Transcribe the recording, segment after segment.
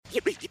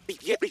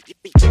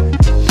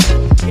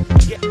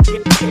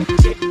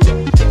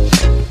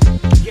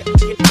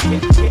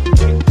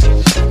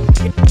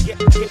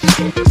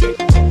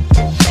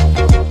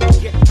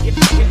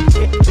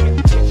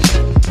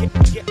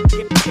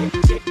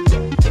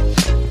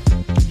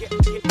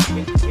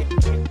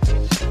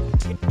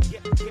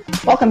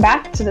Welcome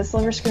back to the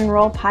Silver Screen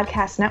Roll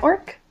Podcast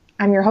Network.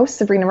 I'm your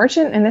host, Sabreena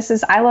Merchant, and this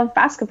is I Love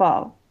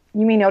Basketball.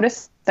 You may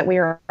notice that we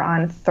are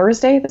on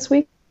Thursday this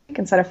week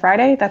instead of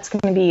Friday. That's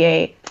going to be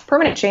a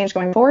permanent change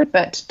going forward,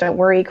 but don't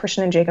worry,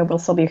 Christian and Jacob will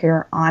still be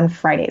here on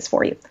Fridays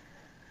for you.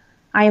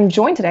 I am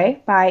joined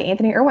today by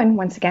Anthony Irwin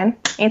once again.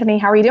 Anthony,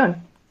 how are you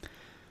doing?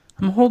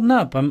 I'm holding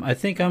up. I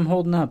think I'm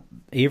holding up.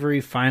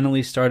 Avery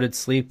finally started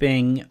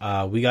sleeping.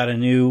 We got a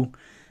new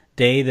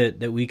day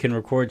that we can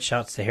record.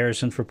 Shouts to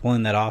Harrison for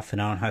pulling that off,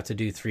 and I don't have to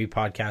do 3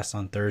 podcasts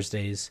on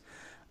Thursdays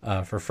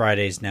for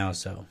Fridays now.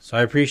 So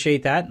I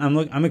appreciate that.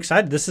 I'm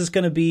excited. This is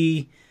going to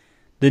be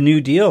the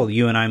new deal,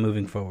 you and I,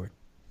 moving forward.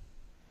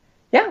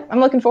 Yeah, I'm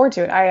looking forward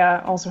to it.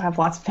 I also have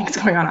lots of things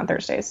going on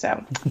Thursdays,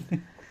 so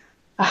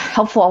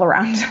helpful all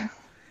around.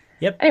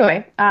 Yep.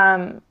 Anyway,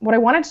 what I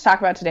wanted to talk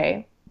about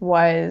today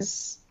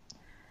was,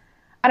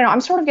 I don't know,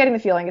 I'm sort of getting the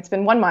feeling it's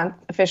been 1 month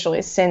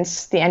officially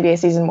since the NBA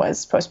season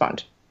was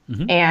postponed.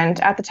 Mm-hmm. And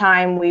at the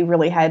time, we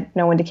really had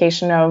no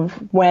indication of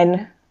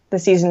when the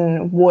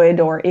season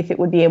would or if it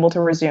would be able to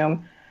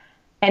resume.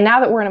 And now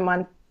that we're in a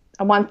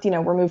month,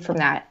 removed from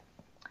that,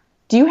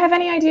 do you have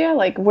any idea,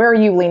 like, where are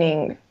you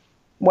leaning,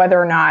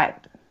 whether or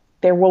not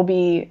there will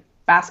be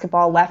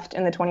basketball left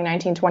in the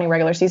 2019-20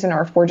 regular season,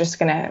 or if we're just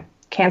going to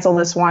cancel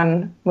this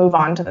one, move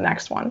on to the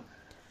next one?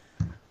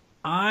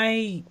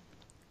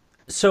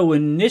 So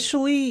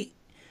initially,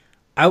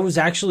 I was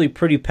actually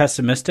pretty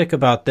pessimistic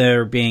about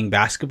there being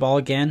basketball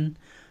again,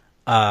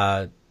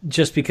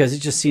 just because it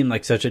just seemed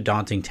like such a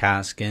daunting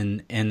task,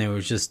 and there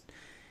was just,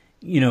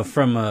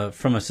 from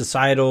a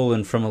societal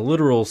and from a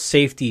literal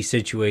safety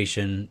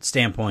situation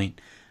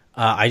standpoint,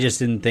 I just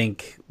didn't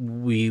think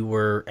we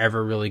were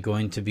ever really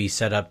going to be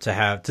set up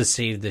to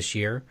save this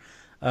year.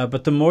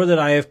 But the more that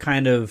I have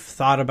kind of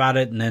thought about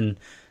it, and then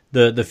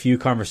the few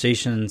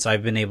conversations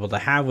I've been able to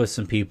have with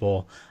some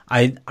people,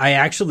 I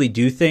actually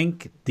do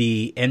think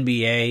the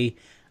NBA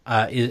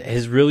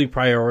has really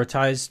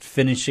prioritized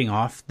finishing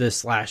off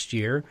this last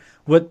year.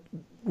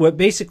 What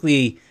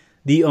basically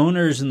the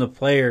owners and the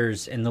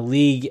players and the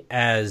league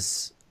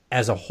as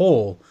a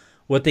whole,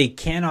 what they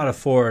cannot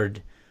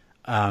afford,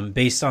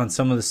 based on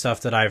some of the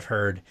stuff that I've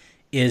heard,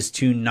 is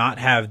to not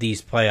have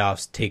these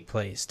playoffs take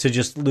place, to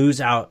just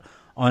lose out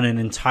on an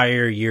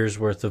entire year's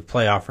worth of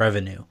playoff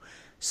revenue.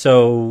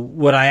 So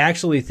what I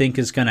actually think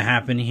is going to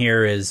happen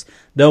here is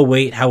they'll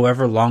wait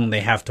however long they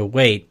have to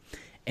wait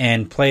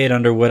and play it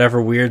under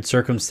whatever weird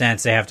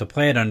circumstance they have to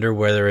play it under,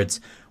 whether it's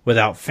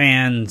without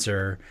fans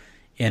or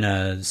in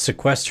a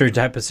sequester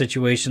type of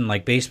situation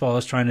like baseball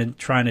is trying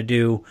to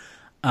do,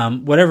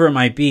 whatever it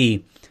might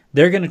be.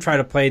 They're going to try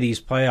to play these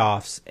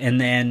playoffs,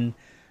 and then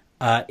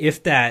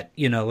if that,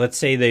 let's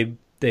say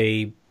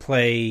they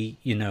play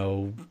the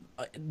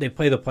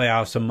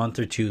playoffs a month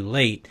or two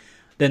late,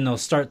 then they'll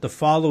start the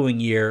following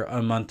year a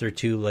month or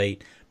two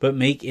late, but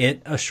make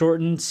it a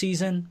shortened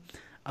season,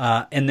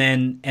 and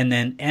then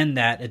end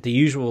that at the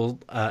usual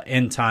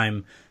end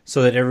time,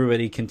 so that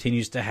everybody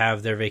continues to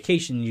have their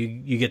vacation.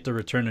 You get the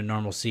return to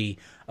normalcy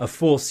a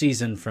full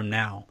season from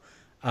now.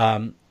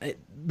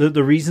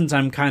 The reasons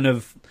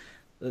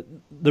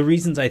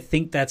I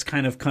think that's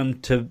kind of come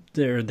to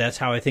there, that's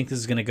how I think this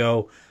is going to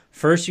go.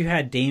 First, you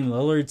had Dame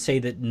Lillard say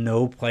that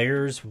no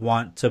players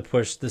want to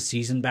push the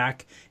season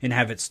back and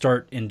have it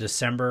start in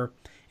December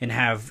and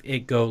have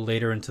it go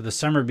later into the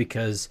summer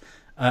because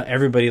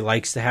everybody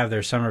likes to have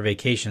their summer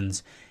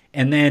vacations.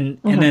 And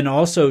then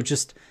also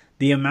just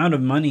the amount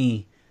of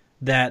money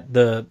that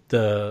the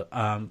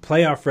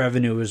playoff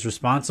revenue is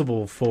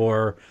responsible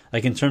for,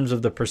 like in terms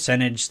of the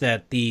percentage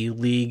that the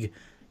league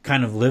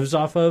kind of lives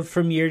off of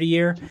from year to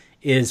year,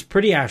 is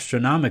pretty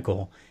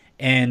astronomical.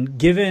 And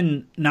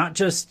given not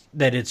just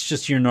that it's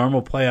just your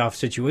normal playoff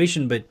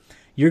situation, but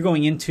you're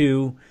going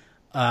into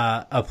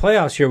a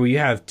playoffs here where you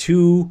have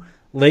two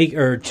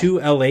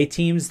LA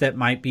teams that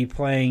might be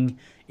playing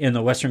in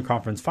the Western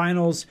Conference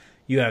Finals.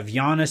 You have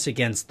Giannis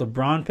against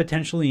LeBron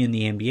potentially in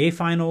the NBA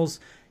Finals.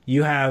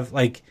 You have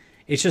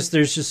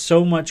there's just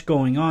so much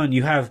going on.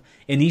 You have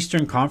an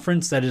Eastern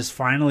Conference that is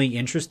finally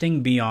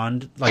interesting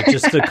beyond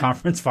just the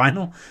conference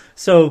final.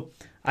 So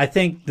I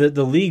think that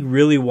the league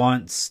really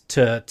wants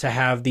to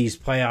have these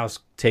playoffs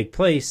take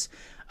place,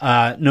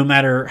 no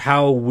matter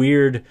how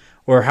weird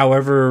or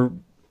however,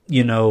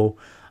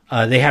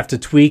 they have to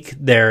tweak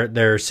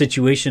their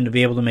situation to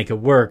be able to make it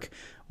work,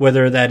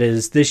 whether that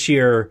is this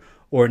year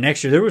or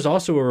next year. There was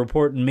also a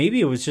report, and maybe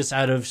it was just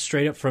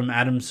straight up from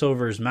Adam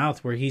Silver's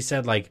mouth, where he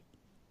said,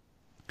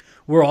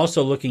 we're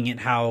also looking at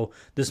how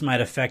this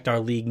might affect our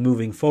league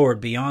moving forward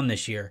beyond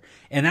this year.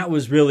 And that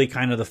was really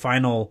kind of the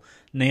final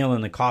nail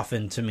in the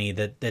coffin to me,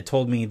 that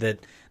told me that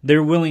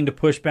they're willing to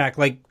push back.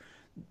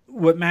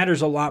 What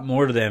matters a lot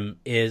more to them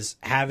is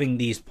having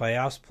these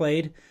playoffs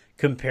played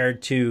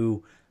compared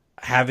to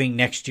having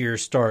next year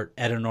start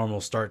at a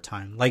normal start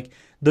time.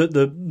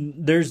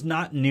 There's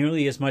not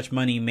nearly as much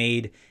money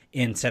made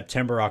in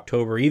September,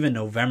 October, even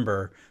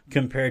November,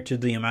 compared to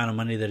the amount of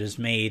money that is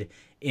made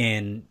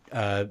in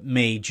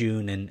May,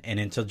 June, and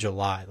until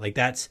July.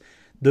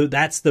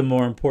 that's the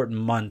more important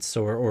months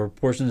or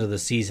portions of the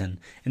season,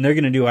 and they're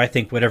going to do, I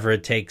think, whatever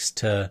it takes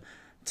to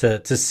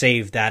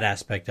save that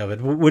aspect of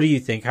it. What do you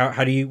think? Where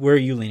are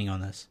you leaning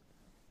on this?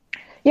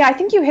 Yeah, I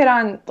think you hit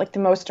on like the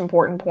most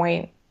important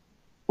point,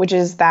 which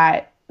is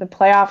that the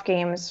playoff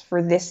games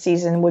for this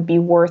season would be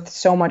worth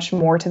so much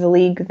more to the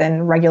league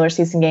than regular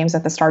season games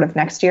at the start of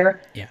next year.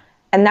 Yeah.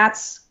 And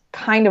that's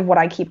kind of what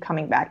I keep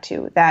coming back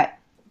to, that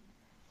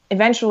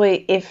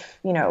eventually if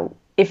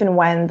and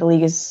when the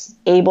league is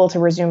able to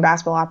resume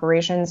basketball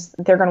operations,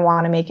 they're going to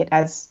want to make it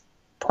as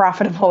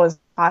profitable as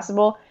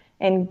possible.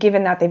 And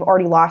given that they've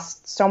already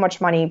lost so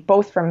much money,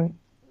 both from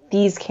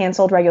these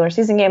canceled regular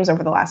season games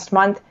over the last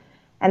month,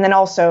 and then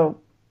also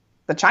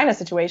the China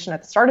situation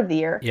at the start of the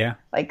year. Yeah.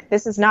 Like,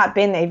 this has not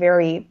been a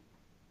very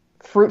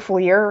fruitful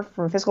year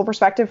from a fiscal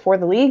perspective for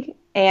the league.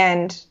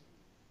 And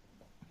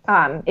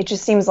it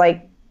just seems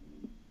like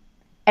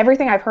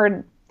everything I've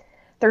heard,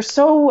 they're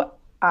so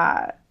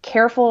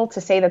careful to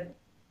say that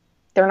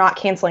they're not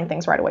canceling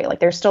things right away. Like,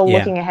 they're still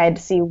looking ahead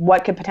to see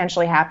what could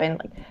potentially happen.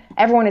 Like,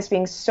 everyone is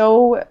being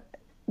so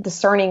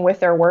discerning with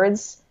their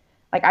words.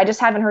 Like, I just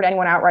haven't heard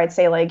anyone outright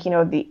say, like,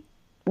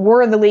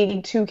 were the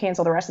league to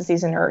cancel the rest of the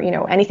season or,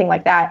 anything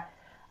like that.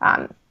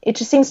 It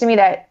just seems to me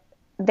that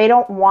they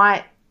don't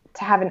want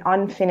to have an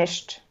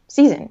unfinished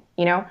season,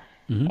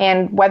 Mm-hmm.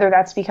 and whether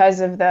that's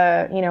because of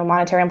the,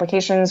 monetary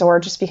implications or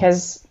just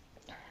because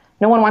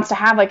no one wants to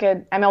have like a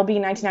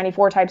MLB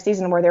 1994 type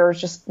season where there was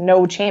just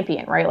no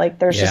champion, right? Like,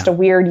 there's just a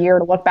weird year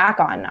to look back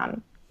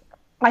on.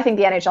 I think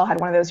the NHL had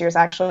one of those years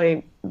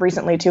actually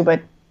recently too,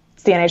 but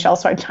it's the NHL,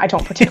 so I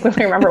don't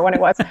particularly remember when it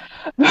was.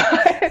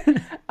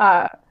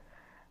 But,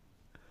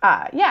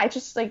 yeah, it's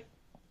just like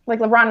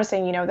LeBron was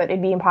saying, that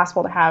it'd be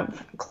impossible to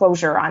have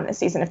closure on this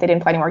season if they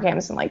didn't play any more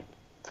games. And like,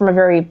 from a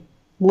very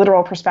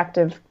literal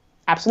perspective,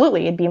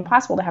 absolutely, it'd be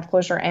impossible to have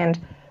closure. And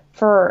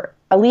for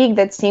a league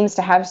that seems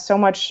to have so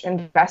much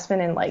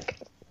investment in like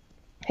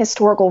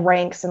historical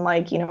ranks and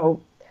like,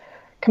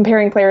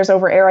 comparing players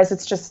over eras,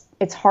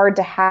 it's hard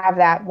to have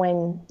that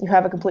when you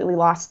have a completely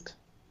lost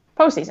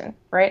postseason,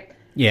 right?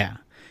 Yeah.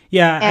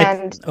 Yeah.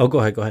 And go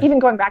ahead. Even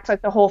going back to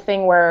like the whole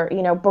thing where,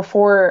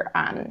 before,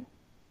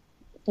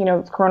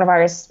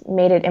 coronavirus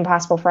made it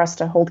impossible for us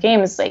to hold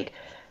games, like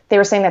they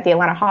were saying that the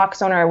Atlanta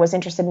Hawks owner was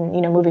interested in,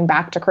 moving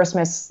back to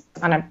Christmas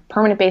on a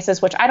permanent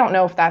basis, which I don't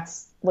know if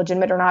that's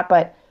legitimate or not,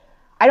 but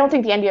I don't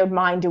think the NBA would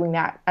mind doing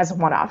that as a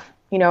one-off,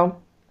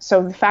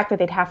 So the fact that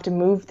they'd have to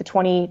move the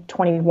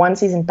 2021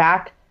 season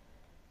back,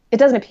 it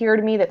doesn't appear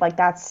to me that like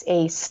that's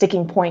a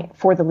sticking point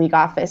for the league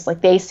office. Like,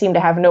 they seem to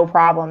have no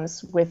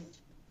problems with,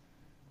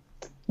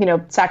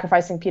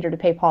 sacrificing Peter to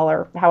pay Paul,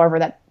 or however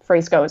that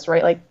phrase goes,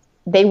 right? Like,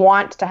 they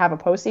want to have a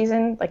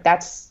postseason. Like,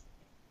 that's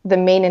the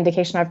main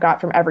indication I've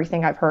got from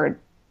everything I've heard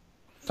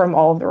from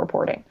all of the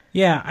reporting.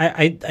 Yeah,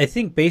 I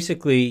think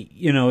basically,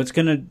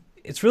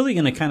 it's really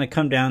gonna kind of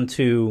come down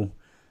to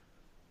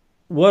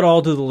what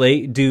all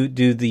do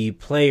the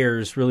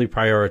players really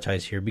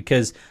prioritize here,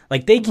 because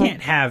like they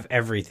can't have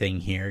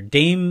everything here.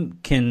 Dame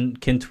can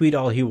tweet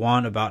all he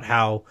want about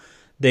how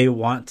they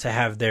want to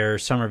have their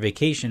summer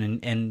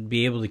vacation and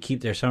be able to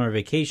keep their summer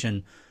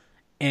vacation,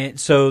 and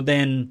so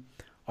then,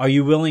 are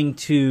you willing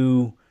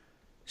to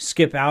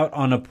skip out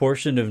on a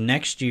portion of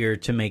next year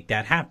to make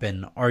that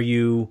happen? Are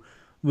you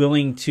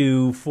willing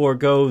to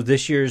forego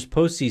this year's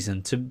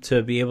postseason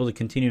to be able to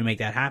continue to make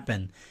that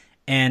happen?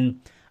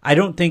 And I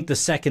don't think the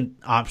second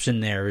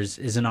option there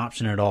is an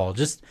option at all.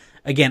 Just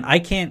again, I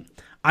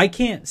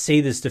can't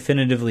say this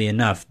definitively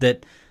enough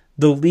that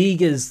the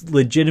league is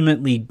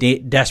legitimately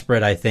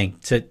desperate, I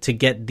think, to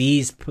get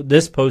this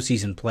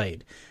postseason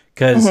played,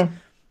 because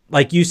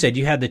like you said,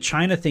 you had the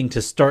China thing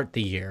to start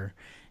the year.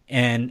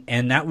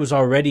 And that was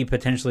already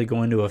potentially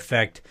going to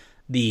affect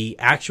the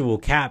actual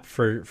cap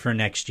for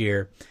next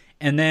year.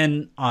 And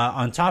then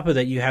on top of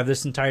that, you have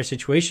this entire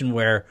situation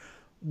where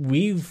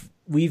we've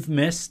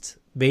missed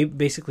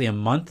basically a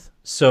month,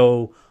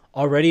 so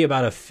already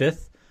about a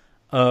fifth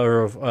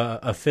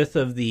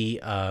of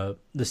the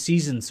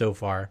season so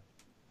far.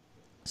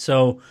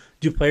 So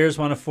do players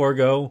want to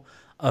forego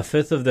a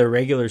fifth of their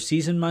regular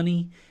season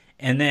money?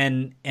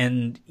 And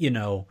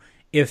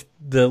if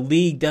the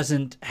league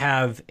doesn't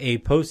have a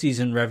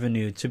postseason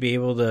revenue to be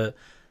able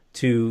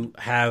to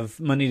have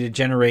money to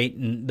generate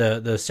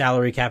the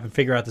salary cap and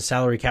figure out the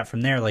salary cap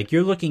from there, like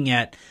you're looking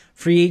at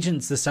free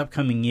agents this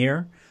upcoming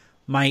year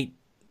might,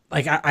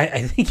 like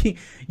I think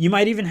you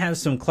might even have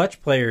some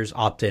clutch players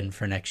opt in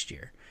for next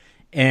year.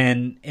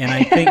 And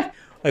I think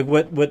like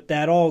what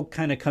that all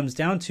kind of comes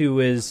down to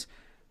is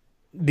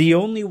the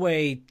only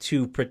way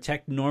to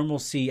protect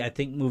normalcy, I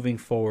think, moving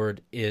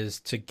forward is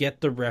to get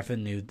the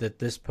revenue that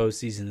this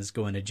postseason is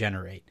going to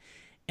generate.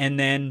 And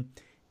then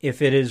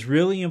if it is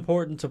really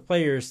important to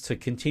players to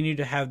continue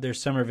to have their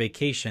summer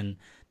vacation,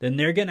 then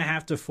they're going to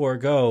have to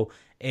forego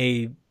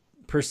a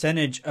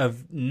percentage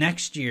of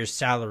next year's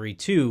salary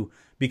too,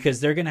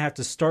 because they're going to have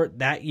to start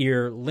that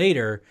year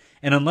later.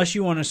 And unless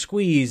you want to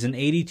squeeze an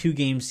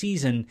 82-game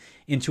season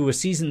into a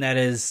season that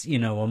is, a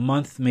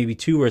month, maybe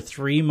 2 or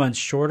 3 months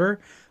shorter,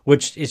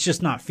 which it's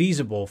just not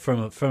feasible from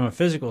a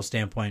physical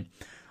standpoint,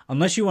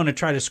 unless you want to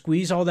try to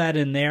squeeze all that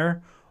in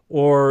there,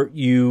 or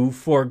you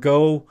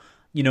forego,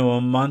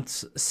 a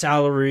month's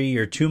salary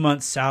or 2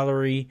 months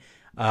salary,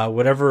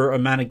 whatever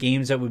amount of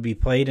games that would be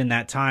played in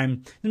that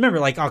time. Remember,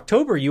 like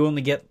October, you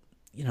only get,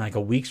 like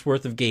a week's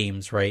worth of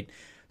games, right?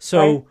 So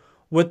right.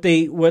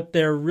 What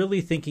they're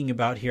really thinking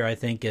about here, I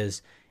think,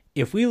 is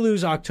if we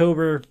lose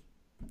October,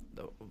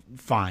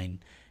 fine.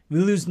 We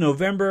lose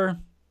November,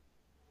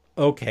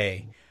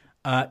 okay.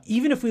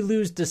 Even if we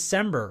lose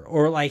December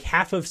or like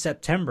half of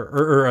September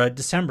or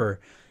December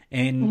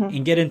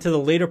and get into the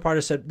later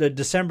part of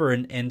December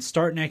and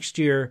start next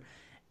year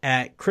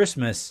at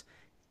Christmas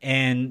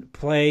and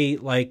play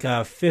like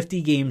a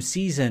 50-game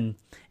season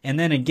and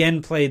then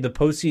again play the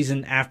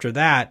postseason after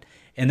that,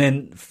 and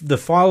then the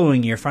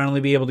following year finally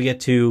be able to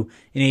get to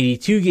an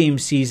 82-game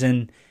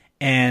season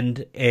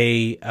and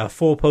a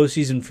full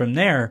postseason from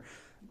there,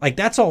 like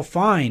that's all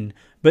fine.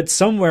 But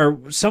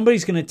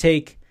somebody's going to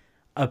take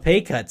a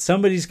pay cut.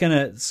 Somebody's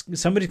gonna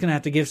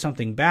have to give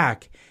something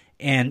back,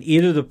 and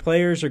either the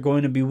players are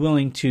going to be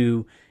willing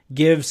to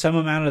give some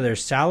amount of their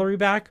salary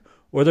back,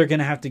 or they're going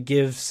to have to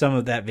give some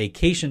of that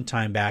vacation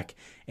time back.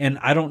 And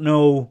I don't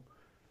know,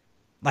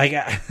 like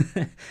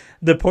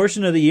the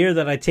portion of the year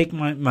that I take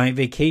my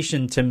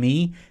vacation, to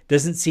me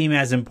doesn't seem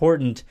as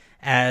important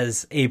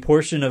as a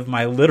portion of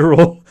my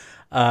literal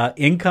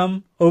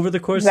income over the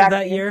course of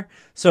that year.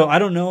 So I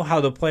don't know how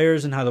the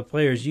players and how the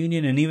players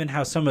union and even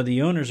how some of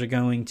the owners are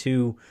going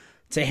to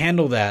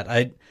handle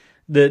that.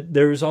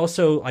 There was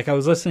also, like, I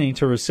was listening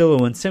to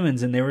Russillo and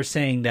Simmons, and they were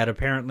saying that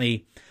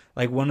apparently,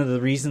 like, one of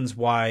the reasons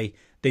why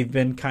they've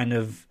been kind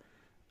of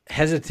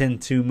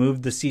hesitant to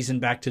move the season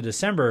back to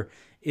December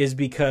is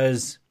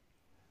because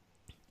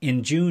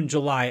in June,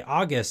 July,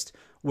 August,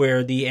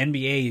 where the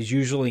NBA is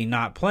usually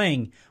not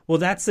playing, well,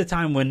 that's the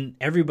time when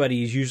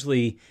everybody is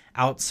usually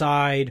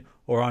outside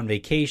or on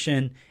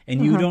vacation,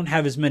 and you don't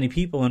have as many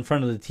people in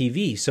front of the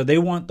TV. So they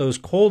want those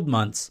cold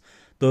months,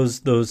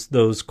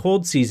 those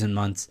cold season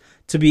months,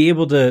 to be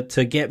able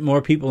to get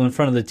more people in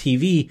front of the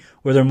TV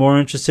where they're more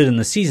interested in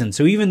the season.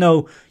 So even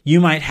though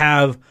you might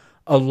have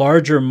a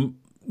larger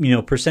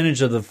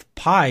percentage of the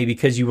pie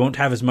because you won't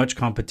have as much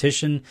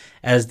competition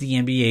as the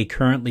NBA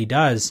currently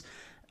does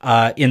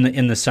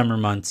in the summer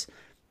months,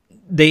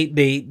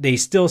 they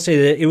still say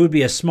that it would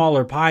be a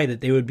smaller pie that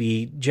they would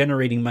be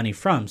generating money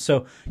from.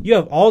 So you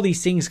have all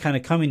these things kind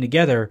of coming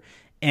together,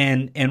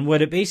 and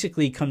what it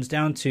basically comes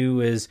down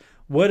to is,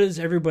 what is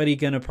everybody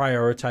going to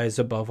prioritize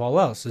above all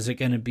else? Is it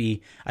going to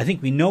be, I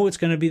think we know it's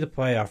going to be the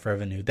playoff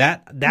revenue.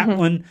 That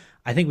one,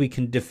 I think we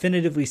can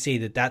definitively say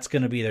that that's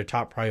going to be their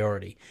top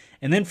priority.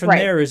 And then from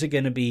there, is it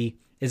going to be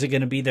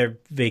their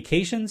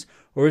vacations,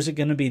 or is it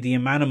going to be the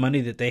amount of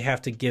money that they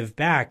have to give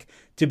back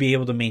to be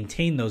able to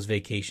maintain those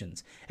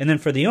vacations? And then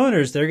for the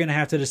owners, they're going to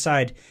have to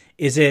decide,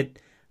 is it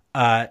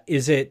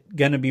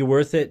going to be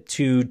worth it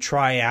to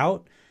try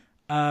out,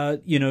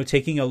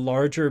 taking a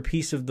larger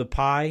piece of the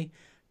pie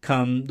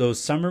come those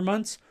summer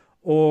months,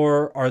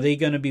 or are they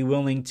going to be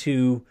willing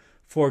to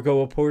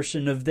forego a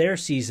portion of their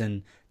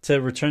season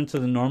to return to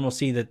the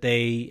normalcy that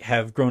they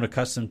have grown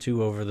accustomed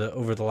to over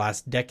the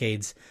last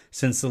decades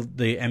since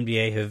the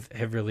NBA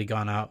have really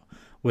gone out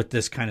with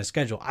this kind of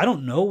schedule? I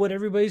don't know what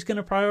everybody's going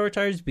to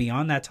prioritize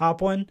beyond that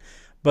top one,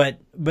 but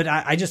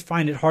I just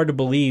find it hard to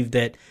believe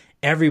that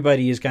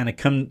everybody is going to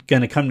come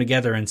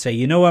together and say,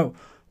 you know what,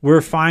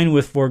 we're fine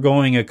with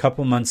foregoing a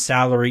couple months'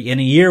 salary in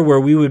a year where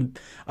we would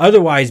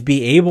otherwise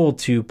be able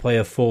to play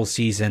a full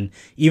season,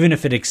 even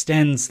if it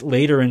extends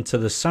later into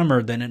the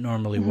summer than it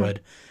normally would.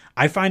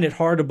 I find it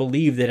hard to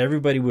believe that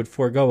everybody would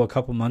forego a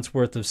couple months'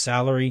 worth of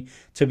salary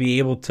to be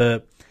able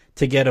to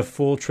get a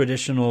full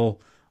traditional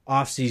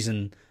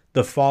offseason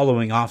the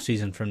following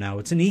offseason from now.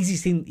 It's an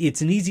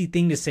easy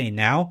thing to say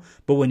now,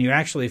 but when you're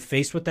actually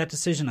faced with that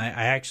decision,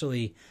 I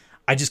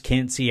just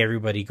can't see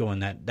everybody going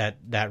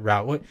that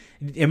route. What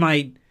am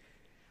I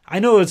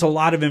know it's a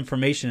lot of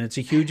information. It's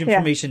a huge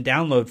information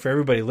download for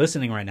everybody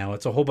listening right now.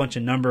 It's a whole bunch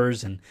of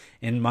numbers and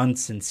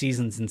months and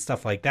seasons and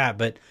stuff like that.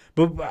 But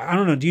I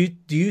don't know. Do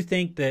you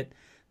think that's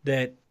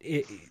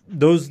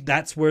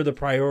where the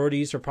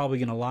priorities are probably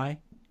going to lie?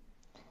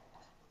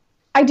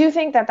 I do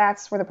think that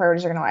that's where the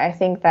priorities are going to lie. I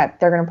think that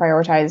they're going to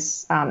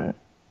prioritize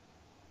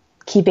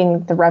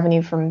keeping the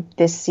revenue from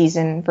this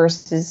season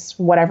versus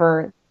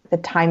whatever the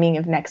timing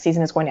of next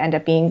season is going to end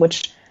up being,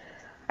 which,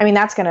 I mean,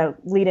 that's going to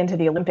lead into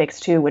the Olympics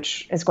too,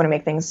 which is going to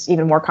make things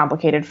even more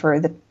complicated for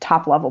the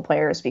top level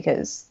players,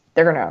 because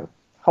they're going to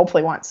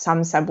hopefully want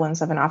some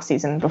semblance of an off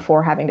season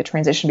before having to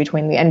transition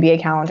between the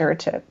NBA calendar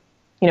to,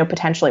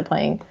 potentially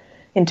playing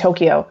in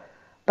Tokyo.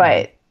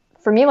 But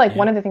for me,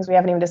 one of the things we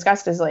haven't even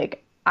discussed is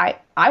I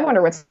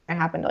wonder what's going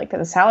to happen to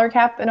the salary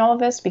cap and all of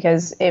this,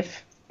 because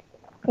if,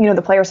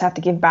 the players have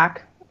to give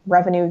back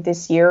revenue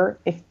this year,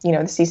 if,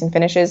 the season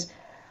finishes,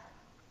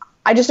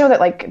 I just know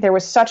that there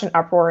was such an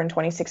uproar in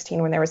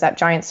 2016 when there was that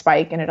giant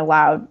spike and it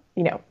allowed,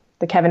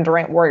 the Kevin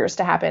Durant Warriors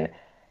to happen.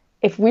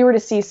 If we were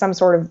to see some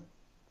sort of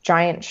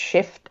giant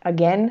shift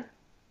again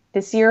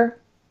this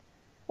year,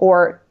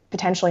 or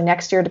potentially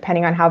next year,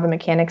 depending on how the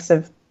mechanics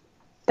of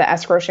the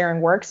escrow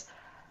sharing works.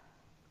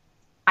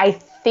 I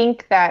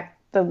think that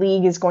the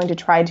league is going to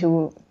try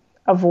to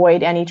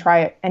avoid any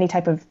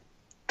type of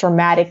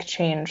dramatic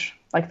change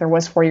like there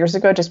was 4 years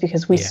ago, just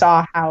because we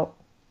saw how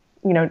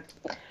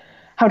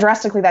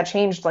drastically that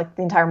changed like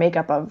the entire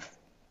makeup of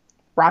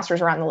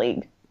rosters around the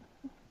league.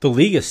 The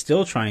league is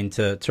still trying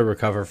to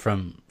recover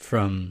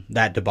from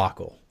that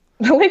debacle.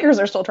 The Lakers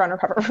are still trying to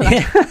recover from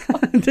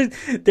that.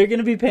 Yeah. They're going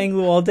to be paying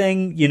Luol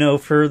Deng,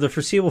 for the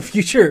foreseeable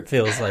future, it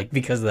feels like,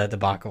 because of that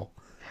debacle.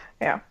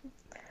 Yeah.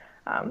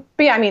 But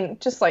yeah, I mean,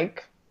 just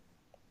like,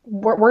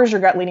 where's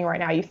your gut leading right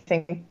now? You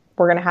think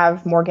we're going to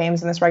have more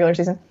games in this regular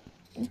season?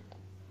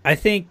 I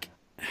think,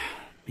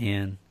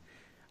 man,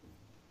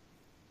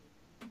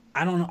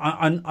 I don't know.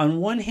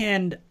 On one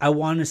hand, I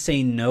want to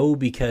say no,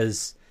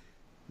 because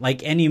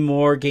like any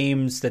more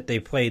games that they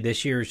play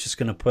this year is just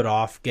going to put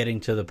off getting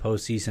to the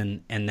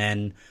postseason, and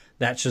then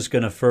that's just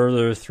going to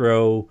further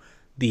throw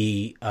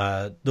the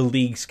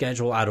league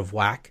schedule out of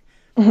whack.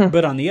 Mm-hmm.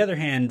 But on the other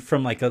hand,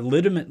 from like a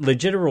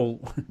literal,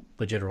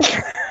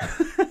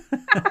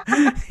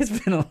 it's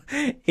been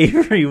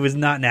Avery was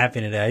not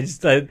napping today. I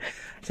just had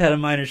a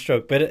minor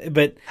stroke,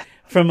 but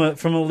from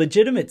a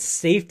legitimate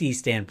safety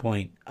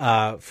standpoint,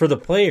 for the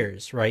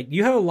players, right?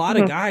 You have a lot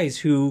of guys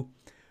who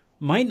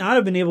might not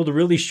have been able to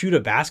really shoot a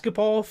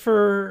basketball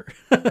for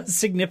a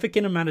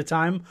significant amount of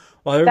time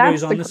while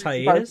everybody's on this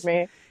hiatus.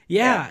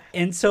 Yeah.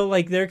 And so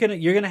like you're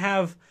gonna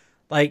have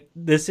like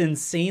this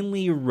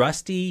insanely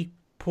rusty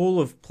pool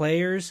of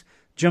players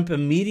jump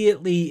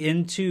immediately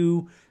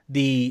into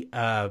the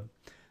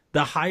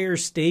higher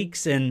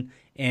stakes and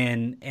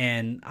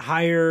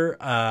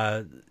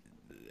higher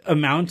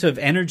amount of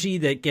energy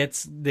that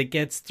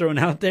gets thrown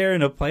out there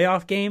in a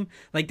playoff game.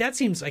 Like that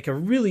seems like a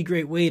really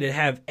great way to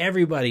have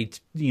everybody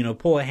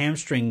pull a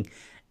hamstring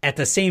at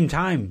the same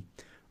time,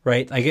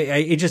 right? Like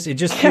it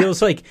just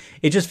feels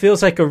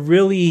like a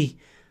really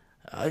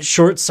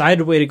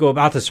short-sighted way to go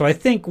about this. So I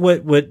think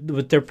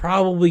what they're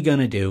probably going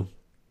to do,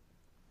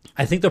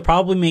 I think they'll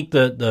probably make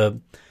the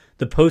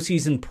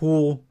postseason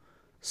pool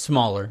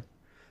smaller.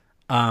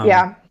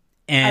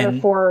 And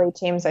either 4 or 8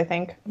 teams, I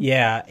think.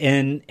 Yeah,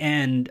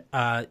 and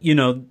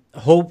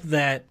hope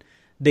that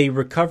they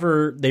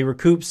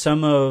recoup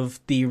some of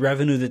the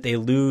revenue that they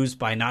lose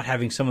by not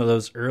having some of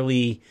those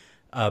early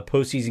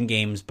postseason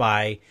games,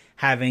 by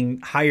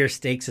having higher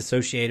stakes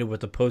associated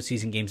with the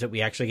postseason games that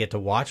we actually get to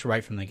watch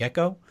right from the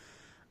get-go.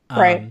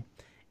 Right.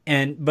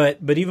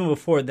 But even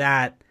before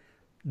that,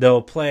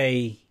 they'll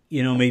play,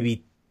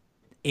 maybe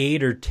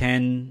 8 or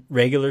 10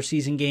 regular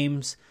season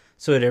games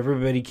so that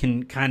everybody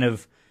can kind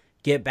of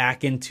get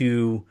back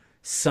into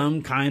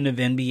some kind of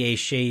NBA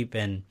shape,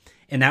 and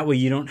that way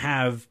you don't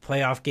have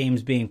playoff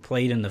games being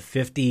played in the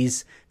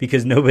 50s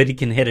because nobody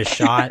can hit a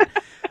shot.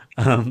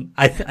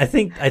 I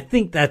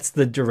think that's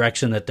the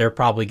direction that they're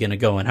probably going to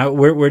go in.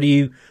 Where do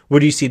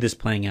you see this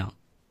playing out?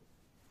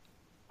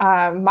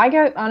 My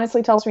gut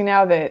honestly tells me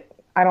now that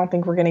I don't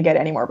think we're going to get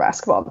any more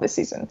basketball this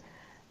season.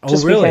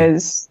 Just really?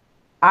 Because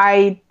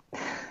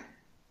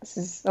this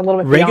is a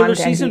little bit regular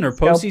season or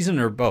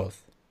postseason or both.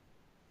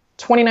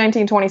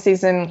 2019-20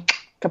 season,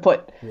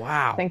 kaput.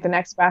 Wow. I think the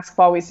next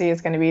basketball we see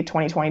is going to be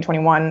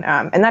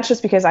 2020-21. And that's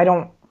just because I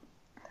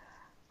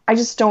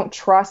just don't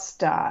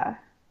trust the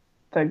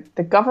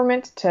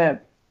government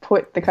to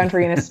put the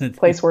country in a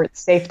place where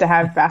it's safe to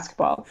have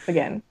basketball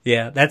again.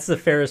 Yeah, that's the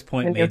fairest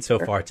point made so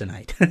far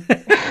tonight.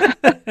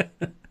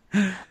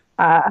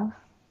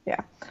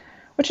 Yeah.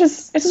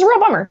 It's a real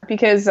bummer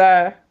because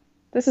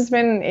this has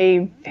been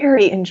a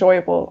very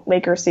enjoyable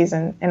Lakers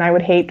season, and I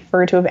would hate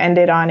for it to have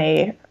ended on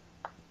a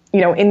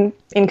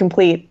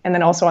incomplete, and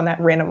then also on that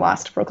random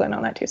loss to Brooklyn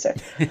on that Tuesday.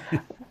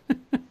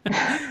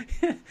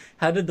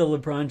 How did the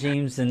LeBron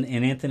James and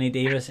Anthony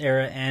Davis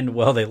era end?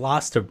 Well, they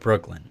lost to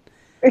Brooklyn.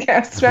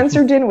 Yeah,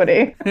 Spencer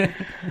Dinwiddie.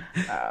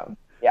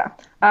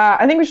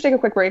 I think we should take a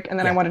quick break, and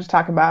then I wanted to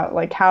talk about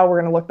like how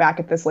we're going to look back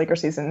at this Lakers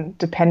season,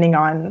 depending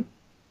on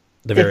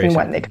if and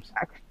when they come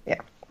back.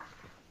 Yeah.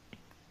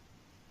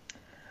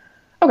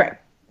 Okay,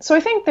 so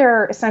I think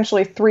there are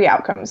essentially 3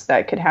 outcomes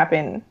that could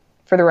happen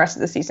for the rest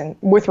of the season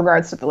with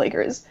regards to the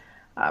Lakers.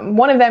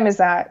 One of them is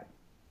that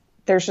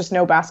there's just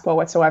no basketball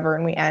whatsoever,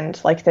 and we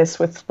end like this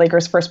with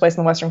Lakers first place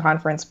in the Western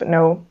Conference, but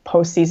no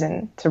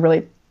postseason to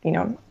really,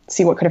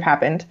 see what could have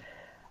happened.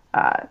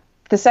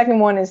 The second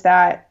one is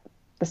that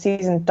the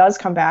season does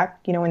come back,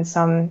 in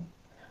some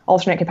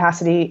alternate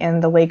capacity,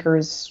 and the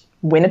Lakers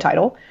win a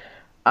title.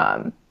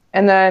 And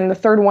then the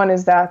third one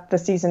is that the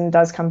season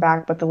does come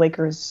back, but the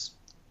Lakers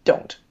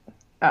don't.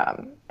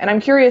 And I'm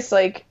curious,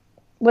 like,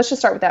 let's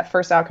just start with that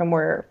first outcome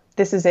where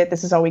this is it,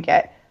 this is all we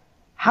get.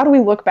 How do we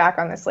look back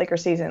on this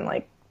Lakers season?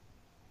 Like,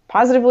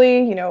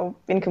 positively,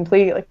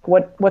 incomplete? Like,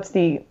 what's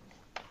the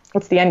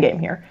end game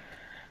here?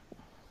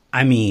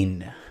 I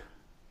mean,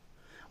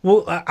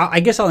 well,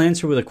 I guess I'll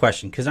answer with a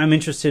question because I'm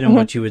interested in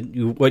what you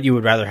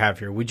would rather have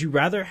here. Would you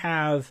rather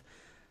have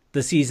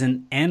the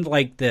season end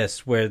like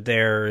this, where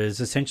there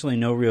is essentially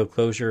no real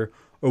closure,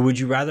 or would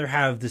you rather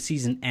have the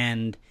season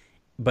end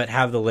but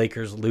have the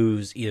Lakers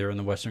lose either in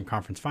the Western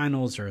Conference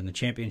Finals or in the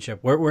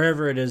championship,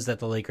 wherever it is that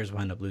the Lakers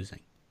wind up losing?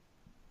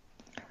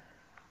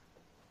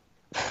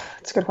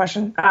 That's a good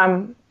question.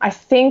 I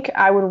think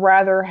I would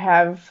rather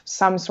have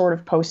some sort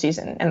of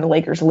postseason and the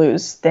Lakers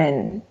lose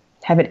than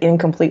have it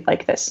incomplete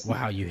like this.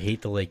 Wow, you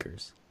hate the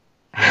Lakers.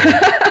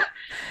 I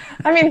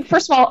mean,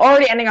 first of all,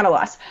 already ending on a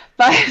loss,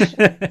 but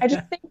I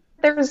just think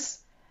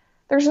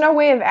there's no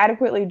way of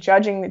adequately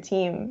judging the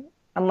team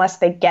unless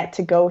they get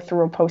to go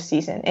through a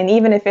postseason. And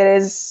even if it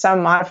is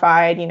some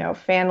modified,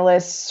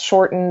 fanless,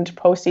 shortened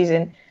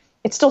postseason,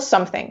 it's still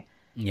something.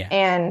 Yeah.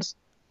 And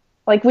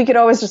like, we could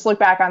always just look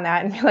back on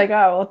that and be like, oh,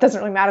 well, it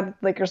doesn't really matter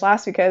that the Lakers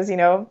lost because, they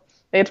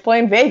had to play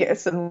in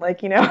Vegas and they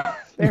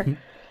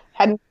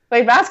hadn't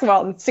played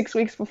basketball in 6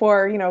 weeks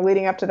before,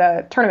 leading up to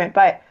the tournament.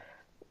 But,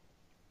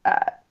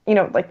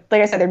 like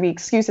I said, there'd be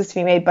excuses to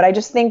be made. But I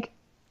just think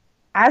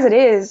as it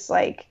is,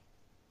 like,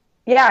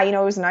 yeah,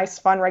 it was a nice,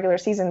 fun regular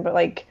season. But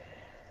like,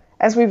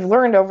 as we've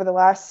learned over the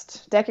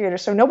last decade or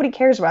so, nobody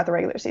cares about the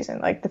regular season.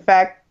 Like the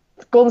fact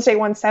Golden State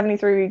won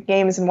 73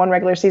 games in one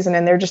regular season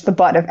and they're just the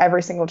butt of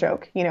every single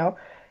joke,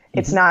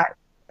 It's not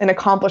an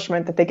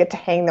accomplishment that they get to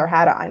hang their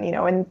hat on,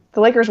 and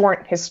the Lakers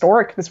weren't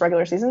historic this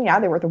regular season. Yeah,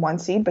 they were the 1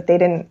 seed, but they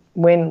didn't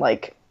win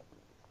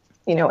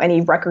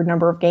any record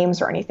number of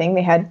games or anything.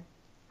 They had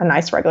a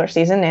nice regular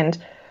season and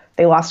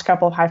they lost a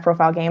couple of high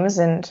profile games.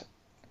 And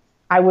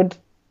I would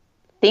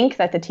think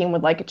that the team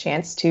would like a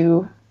chance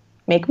to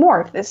make more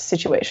of this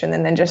situation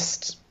and then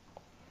just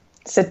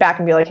sit back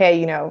and be like,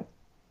 hey,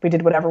 we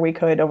did whatever we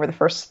could over the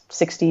first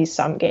 60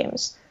 some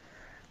games.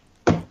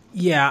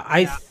 Yeah,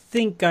 I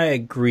think I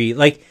agree.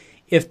 Like,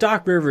 if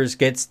Doc Rivers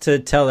gets to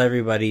tell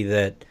everybody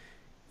that,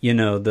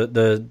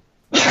 the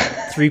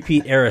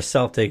three-peat era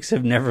Celtics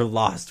have never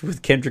lost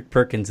with Kendrick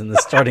Perkins in the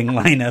starting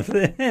lineup,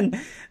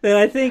 then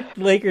I think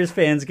Lakers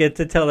fans get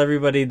to tell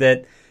everybody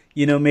that,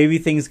 maybe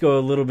things go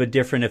a little bit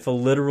different if a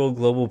literal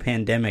global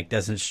pandemic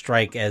doesn't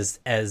strike as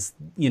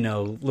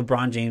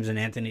LeBron James and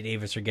Anthony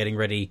Davis are getting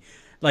ready.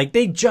 Like,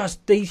 they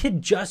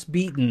had just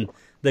beaten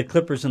the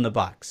Clippers and the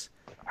Bucks,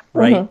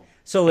 right? Mm-hmm.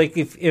 So, like,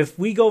 if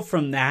we go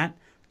from that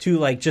to,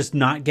 like, just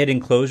not getting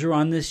closure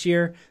on this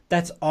year,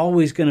 that's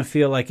always going to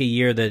feel like a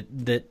year that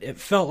it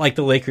felt like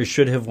the Lakers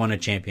should have won a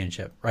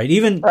championship, right?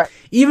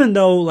 Even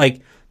though,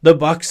 like, the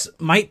Bucks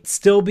might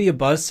still be a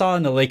buzzsaw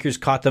and the Lakers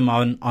caught them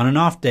on an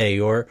off day,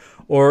 or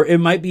it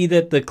might be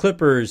that the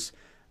Clippers,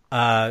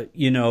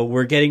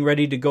 were getting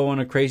ready to go on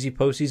a crazy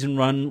postseason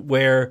run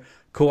where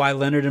Kawhi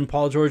Leonard and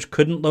Paul George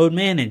couldn't load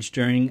manage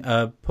during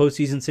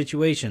postseason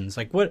situations.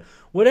 Like,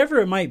 whatever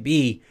it might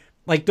be,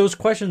 like, those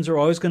questions are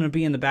always going to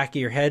be in the back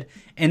of your head,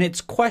 and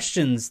it's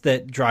questions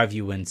that drive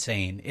you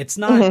insane. It's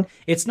not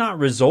It's not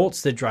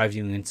results that drive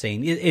you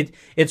insane.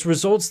 It's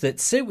results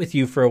that sit with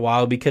you for a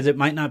while because it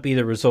might not be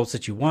the results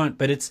that you want,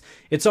 but it's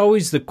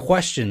always the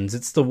questions.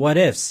 It's the what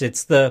ifs.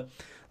 It's the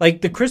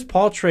Chris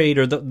Paul trade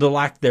or the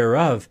lack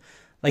thereof.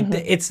 Like,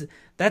 that's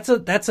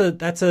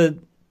a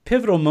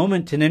pivotal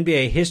moment in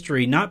NBA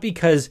history, not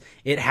because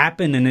it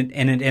happened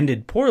and it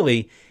ended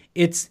poorly.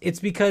 It's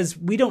because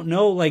we don't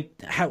know, like,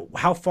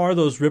 how far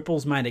those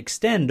ripples might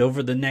extend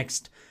over the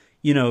next,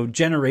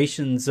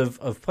 generations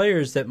of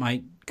players that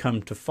might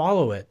come to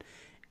follow it.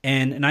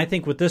 And I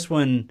think with this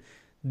one,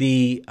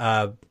 the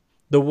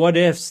what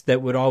ifs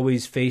that would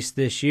always face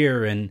this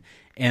year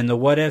and the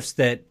what ifs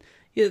that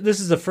this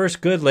is the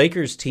first good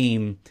Lakers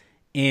team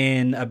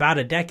in about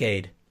a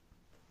decade.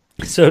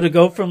 So to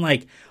go from,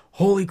 like,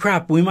 holy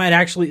crap, we might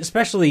actually,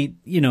 especially,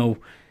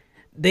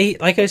 they,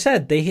 like I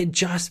said, they had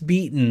just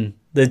beaten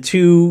the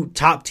two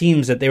top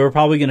teams that they were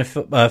probably going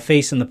to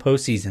face in the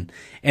postseason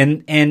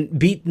and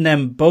beaten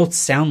them both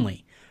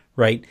soundly,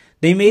 right?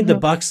 They made the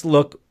Bucks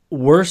look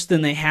worse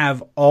than they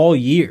have all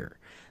year.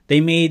 They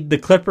made the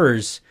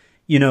Clippers,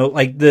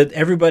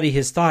 everybody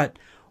has thought,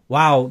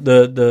 wow,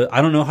 the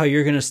I don't know how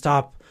you're going to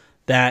stop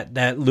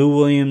that Lou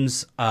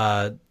Williams,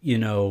 Patrick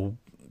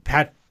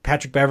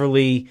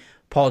Beverly,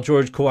 Paul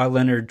George, Kawhi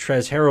Leonard,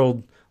 Trez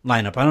Harrell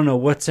lineup. I don't know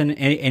what's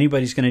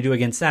anybody's going to do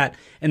against that.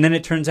 And then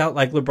it turns out,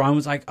 like, LeBron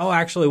was like, oh,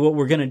 actually what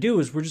we're going to do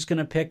is we're just going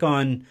to pick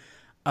on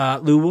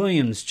Lou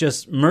Williams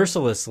just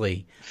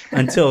mercilessly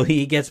until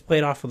he gets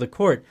played off of the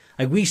court.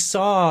 Like, we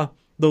saw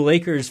the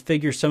Lakers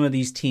figure some of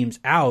these teams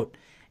out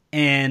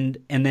and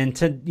then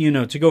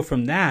to go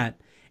from that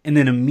and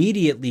then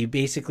immediately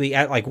basically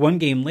at like one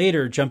game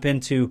later jump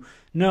into,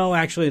 no,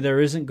 actually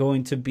there isn't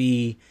going to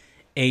be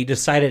a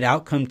decided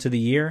outcome to the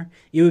year.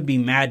 It would be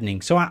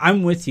maddening. So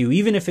I'm with you,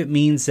 even if it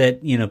means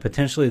that,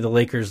 potentially the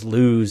Lakers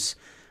lose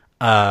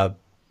in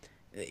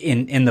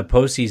the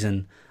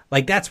postseason.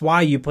 Like, that's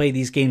why you play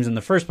these games in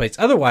the first place.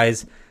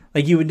 Otherwise,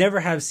 like, you would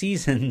never have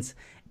seasons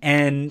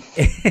and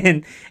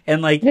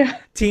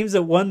teams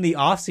that won the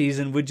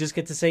offseason would just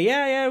get to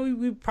say,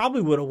 we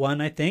probably would have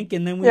won, I think,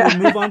 and then we would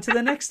move on to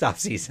the next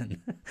offseason.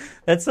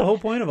 That's the whole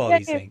point of all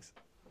these things.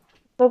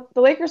 The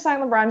Lakers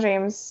signed LeBron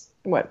James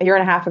a year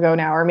and a half ago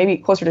now, or maybe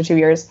closer to 2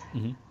 years.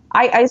 Mm-hmm.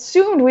 I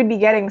assumed we'd be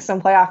getting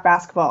some playoff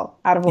basketball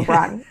out of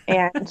LeBron.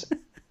 And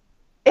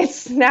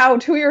it's now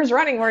 2 years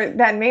running where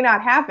that may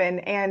not happen.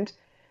 And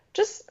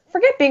just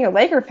forget being a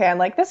Laker fan.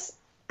 Like this,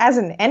 as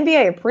an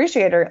NBA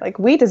appreciator, like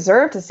we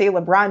deserve to see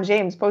LeBron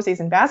James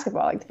postseason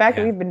basketball. Like the fact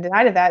that we've been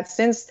denied of that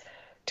since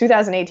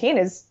 2018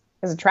 is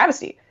a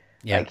travesty.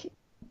 Yeah. Like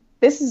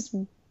this is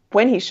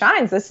when he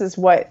shines. This is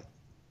what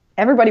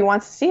everybody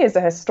wants to see, is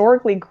a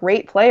historically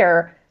great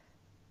player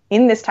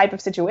in this type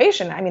of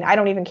situation. I mean, I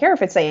don't even care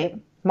if it's a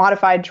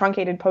modified,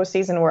 truncated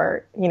postseason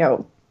where, you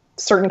know,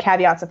 certain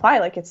caveats apply.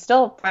 Like it's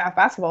still playoff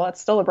basketball. It's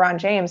still LeBron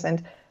James,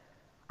 and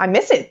I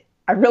miss it.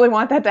 I really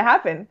want that to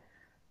happen.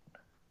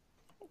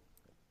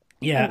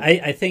 Yeah,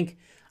 I think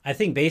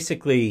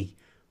basically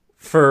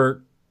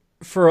for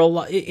a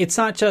lot, it's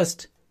not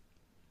just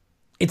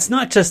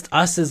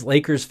us as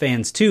Lakers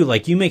fans too.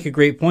 Like you make a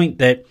great point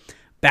that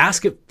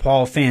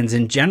basketball fans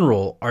in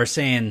general are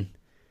saying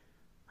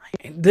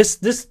this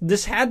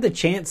had the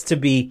chance to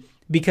be,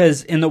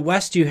 because in the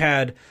West you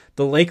had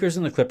the Lakers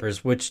and the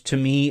Clippers, which to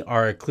me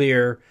are a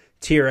clear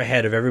tier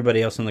ahead of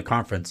everybody else in the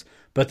conference.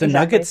 But the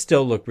Nuggets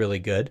still look really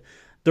good.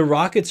 The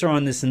Rockets are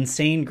on this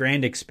insane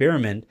grand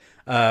experiment.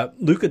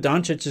 Luka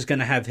Doncic is going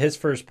to have his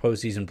first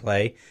postseason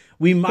play.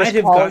 We might Chris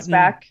have Paul gotten is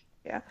back.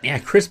 Yeah,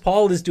 Chris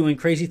Paul is doing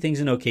crazy things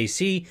in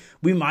OKC.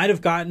 We might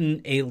have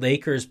gotten a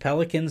Lakers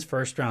Pelicans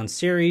first round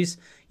series.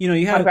 You know,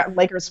 you have got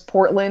Lakers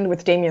Portland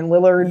with Damian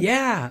Lillard.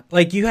 Yeah,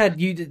 like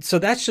so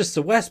that's just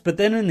the West. But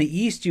then in the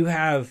East, you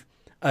have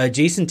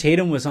Jason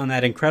Tatum was on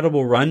that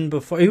incredible run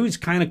before. He was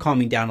kind of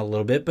calming down a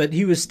little bit, but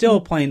he was still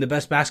playing the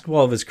best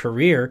basketball of his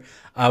career,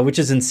 which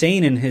is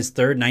insane in his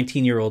third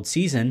 19-year-old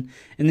season.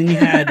 And then you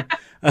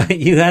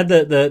had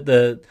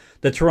the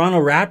Toronto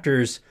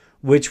Raptors,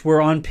 which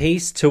were on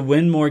pace to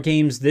win more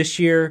games this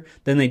year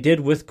than they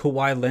did with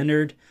Kawhi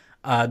Leonard.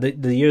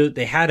 The year that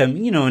they had him,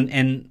 you know,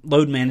 and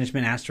load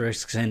management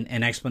asterisks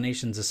and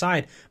explanations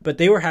aside, but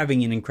they were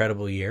having an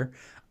incredible year.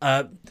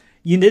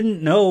 You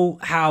didn't know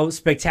how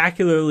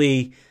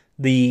spectacularly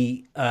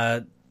the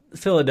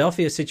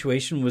Philadelphia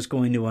situation was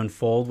going to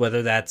unfold,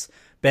 whether that's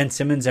Ben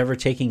Simmons ever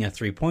taking a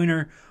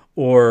three-pointer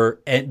or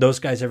those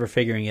guys ever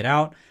figuring it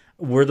out.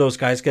 Would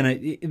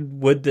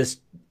this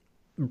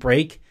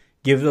break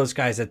give those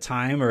guys a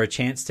time or a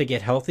chance to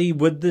get healthy?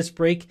 Would this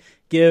break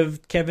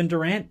give Kevin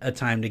Durant a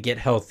time to get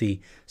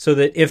healthy so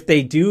that if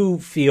they do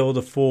field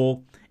a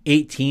full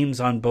 8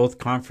 teams on both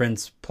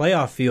conference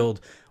playoff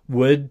field,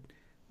 would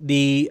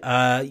the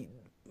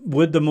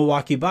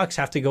Milwaukee Bucks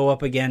have to go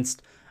up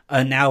against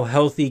a now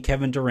healthy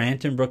Kevin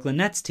Durant and Brooklyn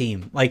Nets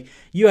team? Like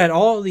you had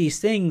all these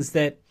things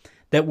that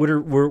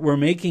were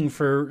making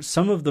for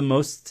some of the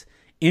most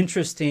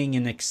interesting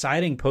and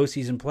exciting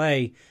postseason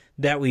play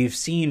that we've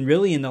seen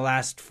really in the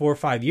last 4 or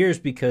 5 years,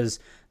 because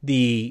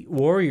the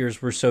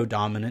Warriors were so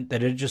dominant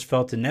that it just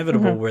felt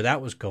inevitable where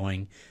that was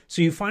going.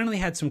 So you finally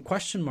had some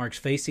question marks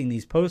facing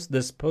this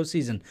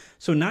postseason.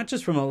 So not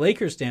just from a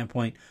Lakers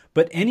standpoint,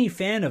 but any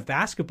fan of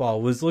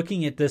basketball was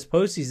looking at this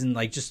postseason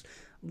like just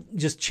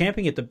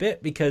champing at the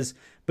bit because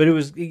it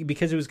was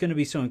going to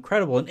be so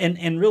incredible.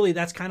 And really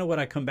that's kind of what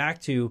I come back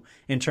to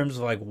in terms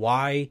of like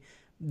why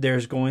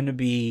there's going to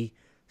be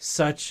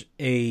such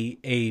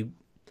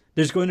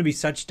there's going to be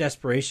such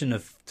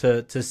desperation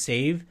to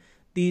save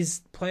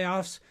these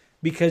playoffs,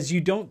 because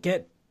you don't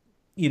get,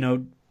 you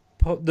know,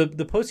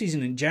 the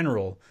postseason in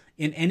general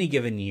in any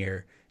given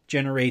year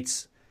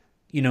generates,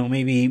 you know,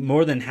 maybe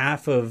more than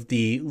half of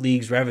the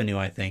league's revenue,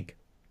 I think.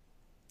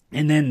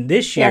 And then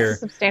this year,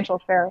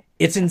 substantial share.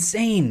 It's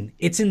insane.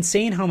 It's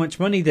insane how much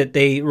money that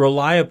they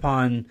rely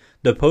upon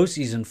the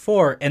postseason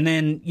for. And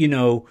then, you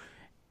know,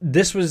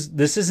 this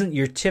isn't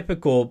your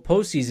typical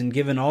postseason,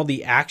 given all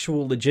the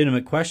actual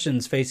legitimate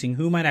questions facing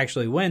who might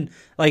actually win.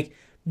 Like,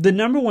 the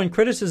number one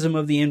criticism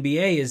of the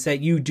NBA is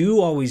that you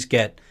do always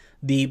get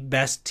the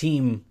best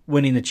team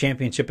winning the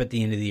championship at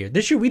the end of the year.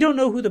 This year, we don't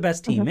know who the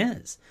best team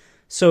is.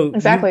 So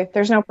exactly,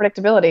 there's no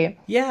predictability.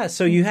 Yeah,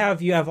 so you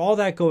have all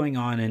that going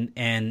on,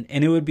 and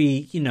it would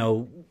be, you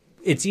know,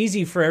 it's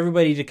easy for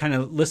everybody to kind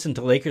of listen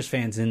to Lakers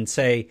fans and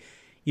say,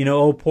 you know,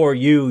 oh, poor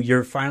you,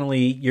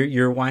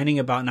 you're whining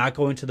about not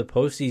going to the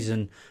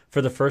postseason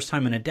for the first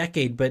time in a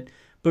decade, but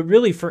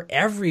really for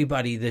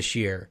everybody this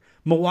year,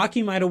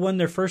 Milwaukee might have won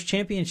their first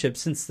championship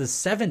since the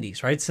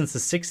 70s, right? Since the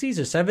 60s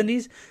or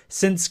 70s,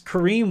 since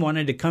Kareem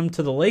wanted to come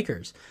to the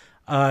Lakers.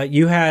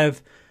 You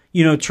have,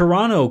 you know,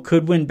 Toronto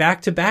could win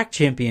back-to-back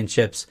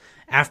championships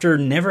after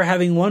never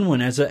having won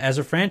one as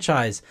a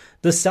franchise.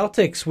 The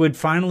Celtics would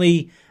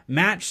finally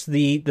match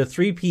the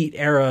three-peat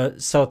era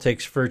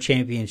Celtics for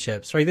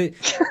championships, right?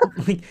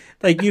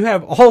 Like you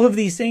have all of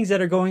these things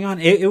that are going on.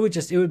 It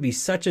would be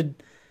such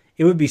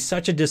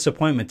a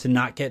disappointment to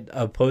not get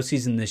a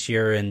postseason this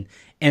year,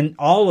 and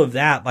all of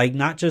that, like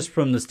not just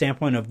from the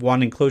standpoint of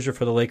wanting closure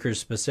for the Lakers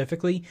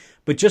specifically,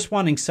 but just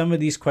wanting some of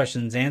these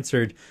questions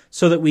answered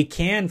so that we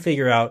can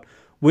figure out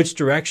which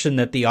direction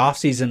that the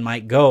offseason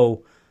might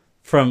go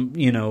from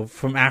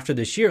after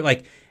this year.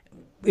 Like,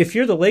 if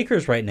you're the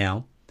Lakers right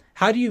now,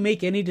 how do you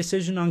make any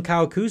decision on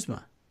Kyle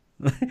Kuzma?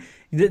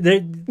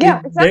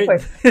 Exactly.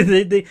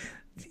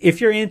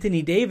 If you're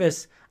Anthony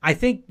Davis, I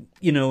think,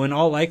 you know, in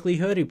all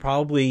likelihood, he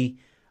probably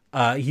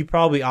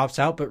opts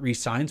out but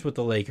re-signs with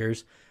the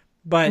Lakers.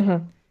 But,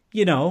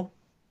 you know,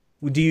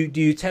 do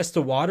you test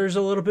the waters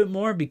a little bit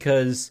more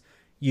because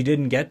you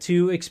didn't get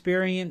to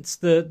experience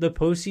the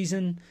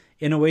postseason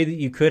in a way that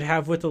you could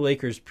have with the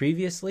Lakers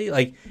previously?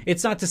 Like,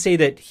 it's not to say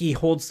that he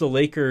holds the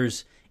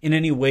Lakers in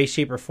any way,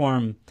 shape, or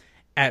form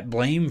at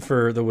blame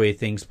for the way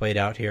things played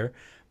out here.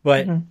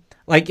 But,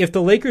 like, if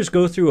the Lakers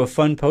go through a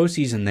fun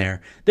postseason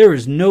there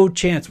is no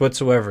chance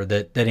whatsoever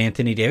that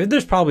Anthony Davis,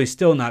 there's probably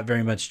still not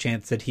very much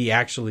chance that he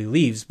actually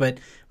leaves. But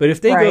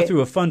if they go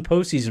through a fun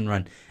postseason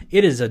run,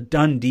 it is a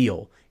done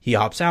deal. He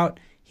opts out,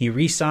 he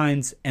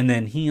re-signs, and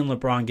then he and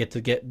LeBron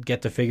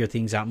get to figure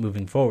things out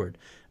moving forward.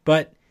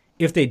 But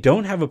if they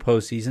don't have a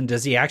postseason,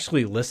 does he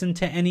actually listen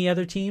to any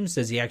other teams?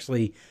 Does he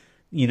actually,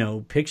 you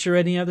know, picture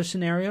any other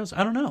scenarios?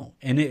 I don't know.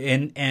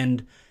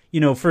 And you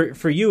know,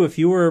 for you, if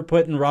you were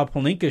put in Rob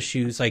Pelinka's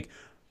shoes, like,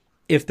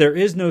 if there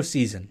is no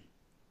season,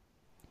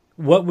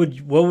 what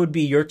would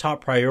be your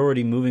top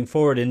priority moving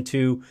forward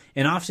into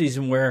an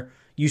offseason where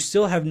you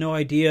still have no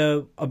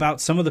idea about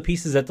some of the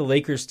pieces that the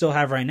Lakers still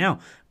have right now?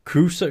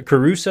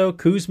 Caruso,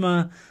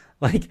 Kuzma,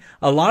 like,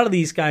 a lot of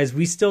these guys,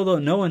 we still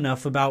don't know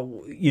enough about,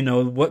 you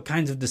know, what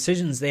kinds of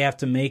decisions they have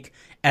to make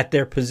at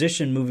their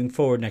position moving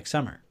forward next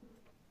summer.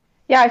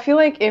 Yeah, I feel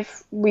like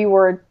if we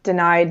were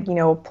denied, you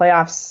know,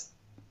 playoffs,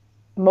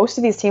 most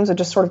of these teams would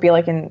just sort of be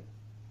like in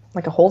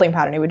like a holding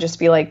pattern. It would just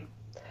be like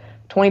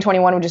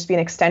 2021 would just be an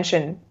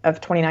extension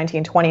of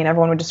 2019-20, and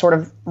everyone would just sort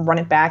of run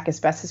it back as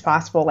best as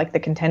possible, like the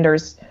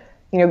contenders,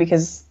 you know,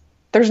 because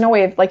there's no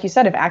way of, like you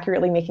said, of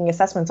accurately making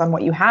assessments on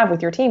what you have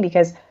with your team,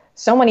 because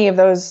so many of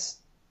those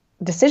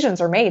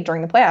decisions are made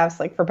during the playoffs,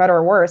 like for better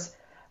or worse.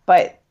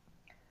 But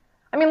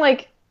I mean,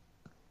 like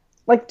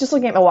just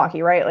looking at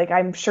Milwaukee, right? Like,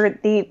 I'm sure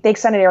they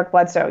extended Eric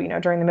Bledsoe, you know,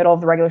 during the middle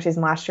of the regular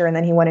season last year, and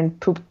then he went and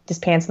pooped his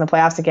pants in the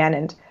playoffs again.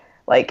 And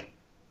like,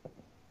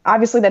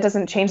 obviously that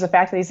doesn't change the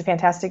fact that he's a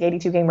fantastic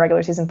 82-game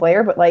regular season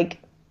player, but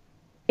like,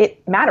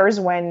 it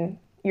matters when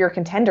you're a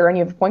contender and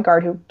you have a point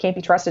guard who can't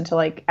be trusted to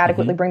like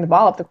adequately bring the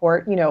ball up the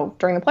court, you know,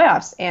 during the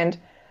playoffs. And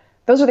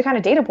those are the kind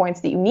of data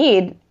points that you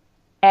need,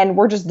 and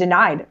we're just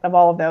denied of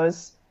all of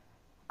those.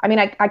 I mean,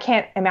 I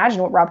can't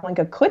imagine what Rob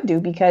Pelinka could do,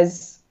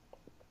 because,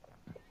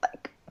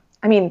 like,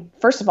 I mean,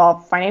 first of all,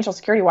 financial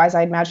security wise,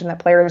 I imagine that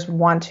players would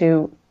want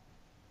to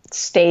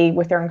stay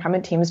with their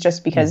incumbent teams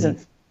just because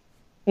of,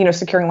 you know,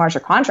 securing larger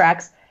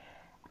contracts.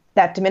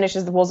 That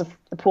diminishes the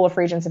pool of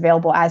free agents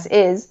available as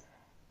is.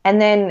 And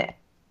then,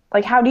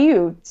 like, how do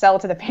you sell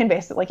it to the fan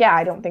base that, like, yeah,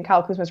 I don't think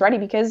Kyle Kuzma's ready,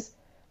 because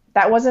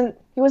he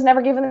was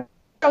never given the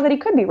show that he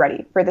could be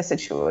ready for this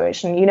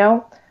situation, you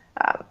know?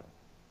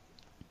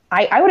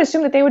 I would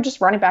assume that they would just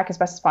run it back as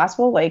best as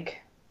possible.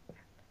 Like,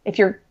 if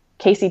you're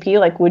KCP,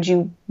 like, would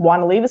you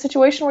want to leave a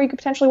situation where you could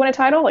potentially win a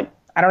title? Like,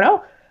 I don't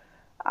know.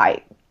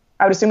 I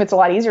would assume it's a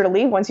lot easier to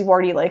leave once you've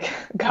already, like,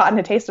 gotten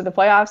a taste of the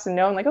playoffs and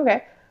known, like,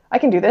 okay, I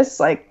can do this.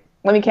 Like,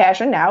 let me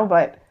cash in now.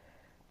 But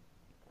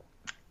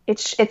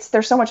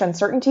there's so much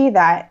uncertainty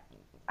that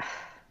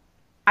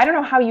I don't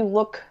know how you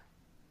look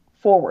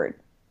forward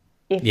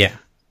if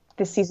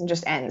this season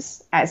just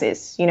ends as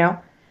is, you know?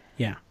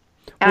 Yeah.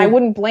 And I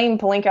wouldn't blame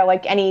Pelinka,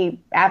 like, any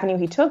avenue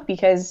he took,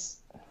 because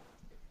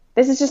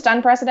this is just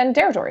unprecedented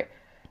territory.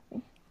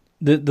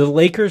 The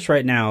Lakers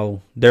right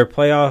now, their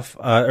playoff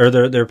or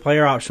their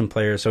player option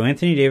players. So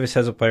Anthony Davis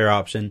has a player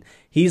option.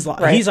 He's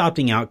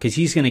opting out because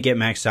he's going to get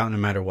maxed out no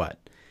matter what.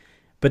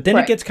 But then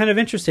it gets kind of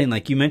interesting.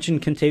 Like you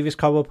mentioned, Kentavious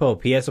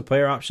Caldwell-Pope. He has a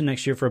player option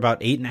next year for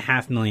about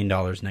 $8.5 million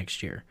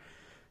next year.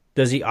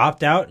 Does he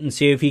opt out and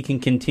see if he can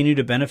continue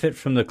to benefit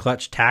from the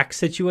clutch tax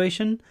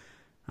situation?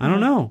 I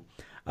don't know.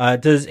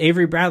 Does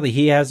Avery Bradley?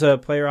 He has a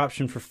player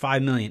option for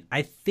 $5 million.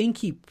 I think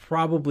he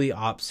probably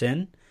opts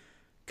in,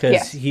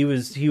 because he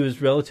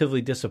was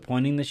relatively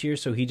disappointing this year,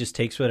 so he just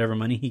takes whatever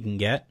money he can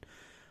get.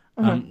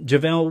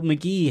 JaVale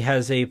McGee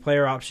has a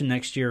player option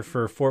next year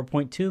for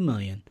 $4.2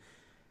 million.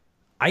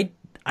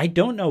 I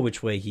don't know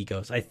which way he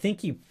goes. I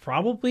think he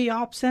probably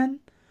opts in,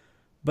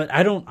 but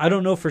I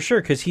don't know for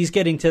sure, because he's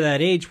getting to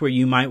that age where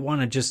you might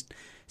want to just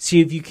see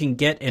if you can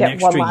get an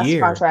extra one last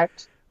year.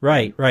 Contract.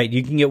 Right.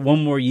 You can get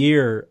one more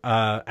year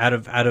out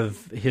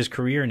of his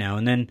career now,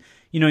 and then,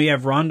 you know, you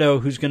have Rondo,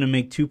 who's going to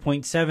make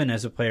 2.7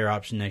 as a player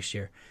option next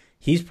year.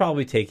 He's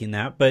probably taking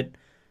that, but,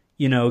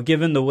 you know,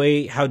 given the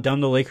way how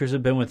dumb the Lakers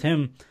have been with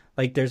him,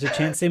 like, there's a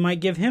chance they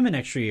might give him an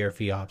extra year if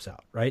he opts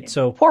out, right?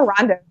 So poor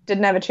Rondo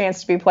didn't have a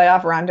chance to be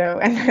playoff Rondo,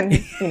 and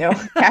then, you know,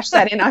 cash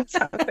that in on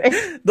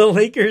something. The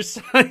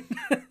Lakers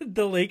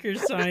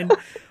signed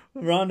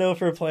Rondo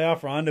for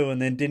playoff Rondo,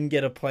 and then didn't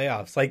get a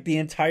playoffs. Like, the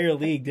entire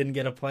league didn't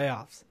get a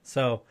playoffs.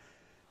 So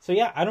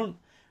yeah, I don't.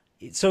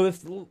 So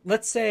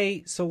let's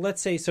say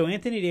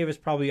Anthony Davis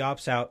probably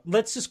opts out.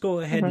 Let's just go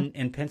ahead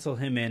and pencil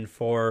him in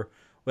for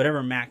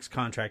whatever max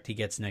contract he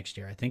gets next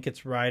year. I think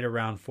it's right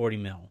around $40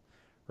 million.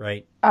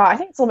 Right? I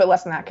think it's a little bit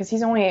less than that, because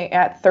he's only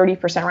at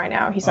 30% right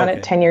now. He's not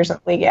at 10 years in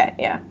the league yet.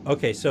 Yeah.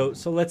 Okay, so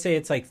let's say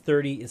it's like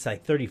 30. It's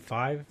like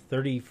 35,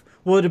 30.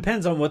 Well, it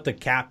depends on what the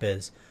cap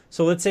is.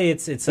 So let's say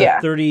it's a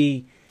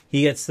 30.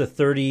 He gets the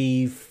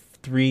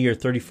 33 or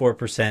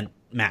 34%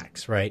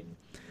 max, right?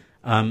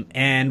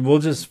 And we'll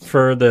just,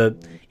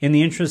 in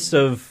the interest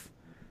of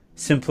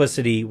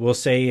simplicity, we'll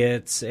say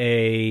it's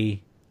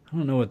I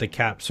don't know what the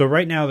cap. So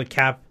right now the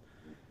cap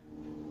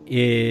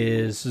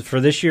is, for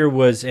this year,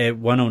 was at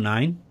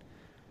 109.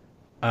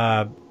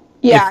 I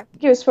think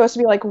it was supposed to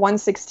be like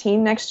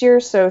 116 next year.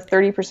 So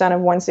 30%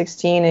 of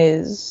 116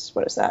 is,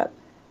 what is that?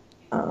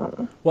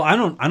 Well, I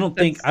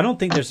don't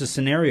think there's a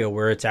scenario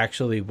where it's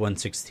actually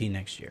 116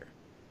 next year.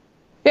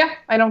 Yeah,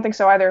 I don't think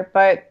so either.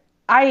 But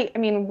I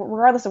mean,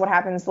 regardless of what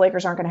happens, the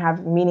Lakers aren't going to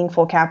have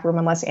meaningful cap room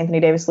unless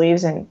Anthony Davis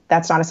leaves, and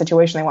that's not a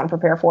situation they want to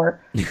prepare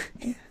for.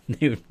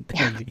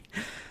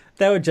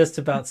 That would just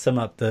about sum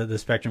up the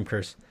Spectrum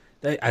curse.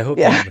 I hope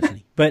they're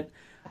listening. But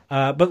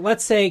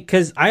let's say,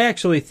 because I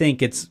actually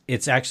think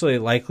it's actually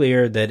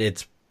likelier that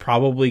it's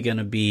probably going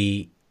to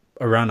be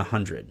around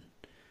 100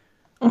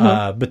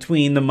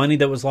 between the money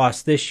that was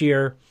lost this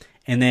year,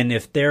 and then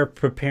if they're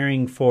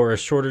preparing for a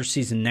shorter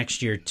season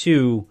next year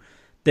too,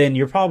 then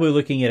you're probably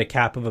looking at a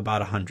cap of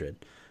about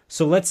 100.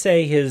 So let's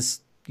say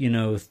his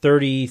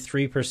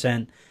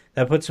 33%,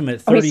 that puts him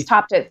at 30. Oh, he's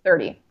topped at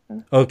 30.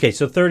 Okay,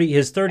 so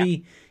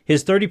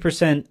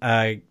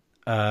 30%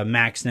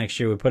 max next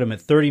year would put him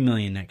at 30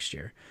 million next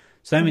year.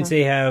 So that means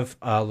they have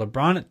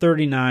LeBron at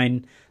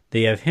 39,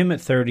 they have him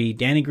at 30,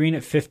 Danny Green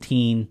at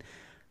 15.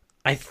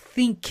 I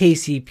think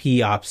KCP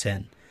opts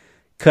in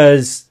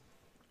because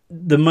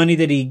the money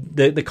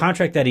that the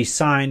contract that he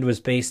signed was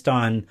based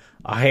on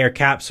a higher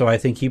cap, so I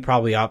think he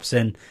probably opts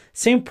in.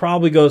 Same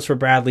probably goes for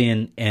Bradley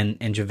and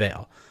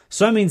JaVale.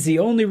 So that means the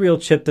only real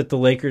chip that the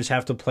Lakers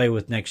have to play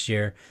with next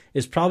year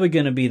is probably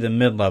going to be the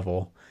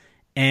mid-level.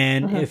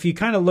 And if you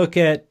kind of look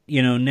at,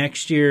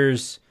 next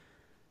year's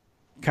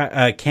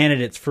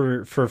candidates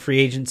for free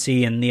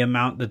agency and the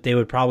amount that they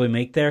would probably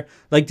make there,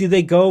 like, do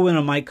they go in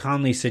a Mike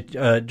Conley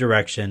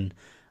direction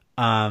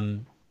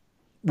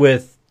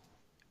with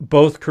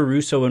both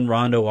Caruso and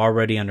Rondo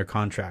already under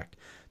contract?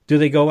 Do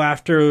they go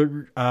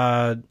after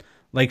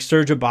like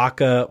Serge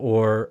Ibaka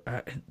or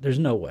there's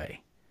no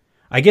way.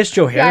 I guess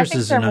Joe Harris I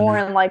think they're more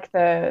in like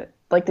the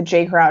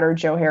Jay Crowder,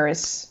 Joe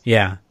Harris.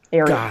 Yeah.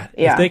 Area. God,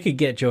 if they could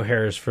get Joe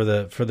Harris for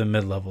the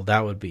mid-level,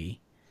 that would be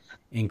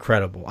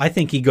incredible. I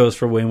think he goes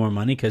for way more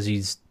money because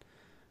he's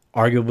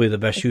arguably the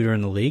best shooter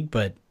in the league,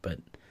 but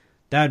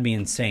that would be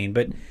insane.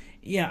 But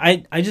yeah,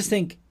 I just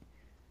think,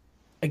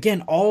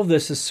 again, all of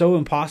this is so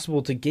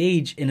impossible to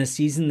gauge in a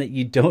season that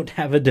you don't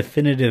have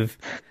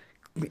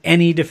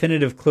any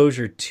definitive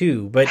closure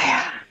to. But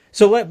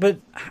but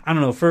I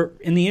don't know,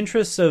 in the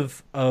interests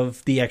of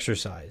the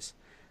exercise,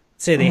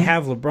 say they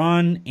have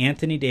LeBron,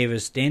 Anthony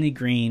Davis, Danny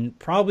Green,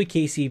 probably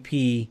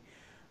KCP,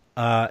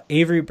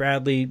 Avery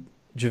Bradley,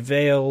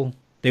 JaVale.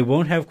 They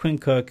won't have Quinn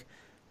Cook.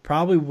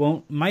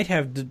 Probably might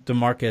have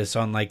DeMarcus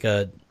on like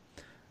a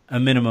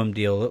minimum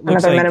deal. It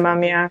looks another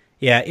minimum, yeah.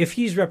 Yeah, if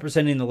he's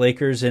representing the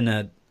Lakers in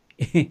a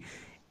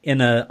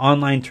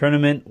online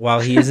tournament while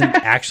he isn't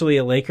actually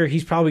a Laker,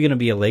 he's probably going to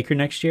be a Laker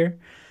next year.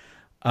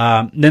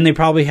 Then they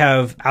probably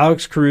have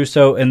Alex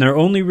Caruso, and their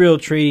only real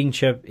trading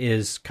chip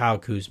is Kyle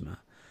Kuzma.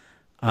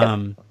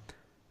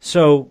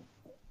 So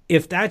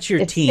if that's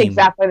your team,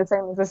 exactly the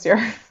same as this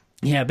year.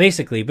 Yeah,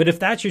 basically. But if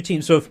that's your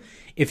team, so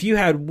if you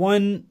had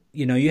one,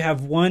 you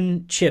have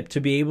one chip to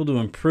be able to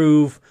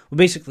improve, well,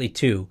 basically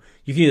two.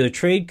 You could either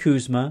trade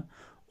Kuzma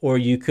or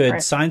you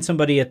could sign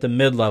somebody at the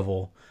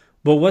mid-level.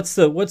 But what's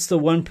the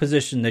one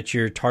position that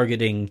you're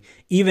targeting,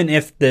 even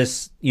if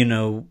this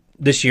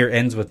year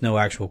ends with no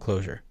actual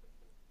closure?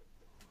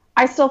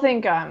 I still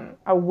think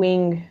a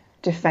wing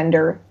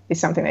defender is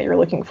something that you're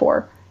looking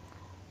for.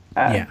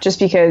 Just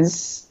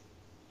because,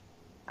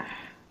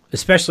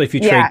 especially if you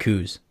trade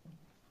Kuz.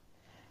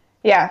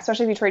 Yeah,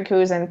 especially if you trade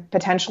Kuz, and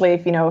potentially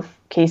if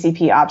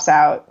KCP opts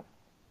out,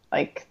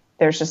 like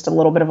there's just a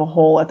little bit of a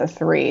hole at the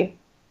 3.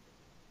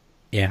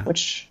 Yeah,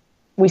 which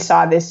we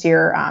saw this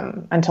year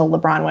until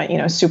LeBron went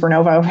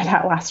supernova over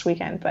that last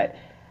weekend. But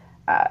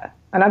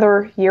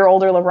another year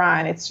older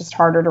LeBron, it's just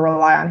harder to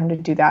rely on him to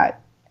do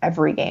that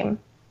every game.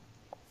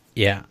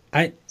 Yeah,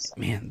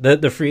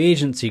 the free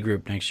agency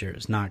group next year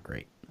is not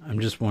great. I'm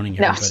just warning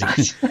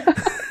everybody.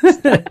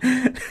 No,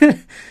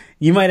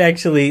 you might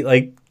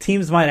actually,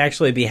 teams might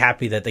actually be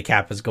happy that the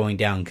cap is going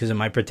down because it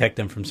might protect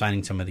them from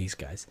signing some of these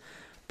guys.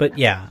 But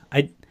yeah,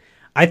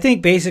 I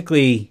think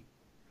basically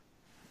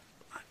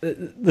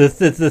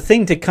the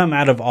thing to come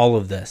out of all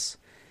of this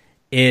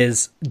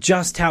is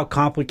just how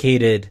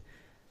complicated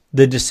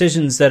the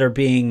decisions that are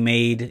being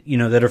made,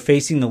 that are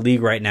facing the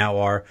league right now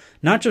are,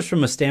 not just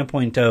from a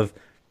standpoint of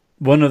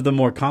one of the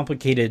more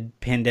complicated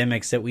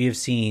pandemics that we have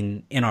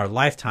seen in our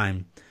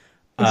lifetime.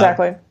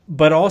 Exactly.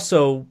 But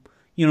also,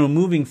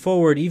 moving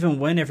forward, even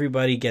when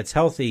everybody gets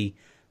healthy,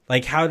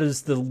 how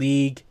does the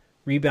league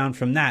rebound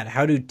from that?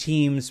 How do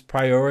teams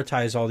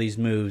prioritize all these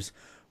moves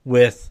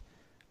with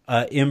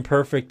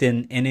imperfect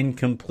and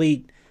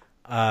incomplete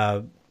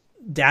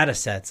data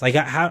sets?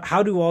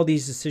 How do all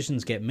these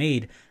decisions get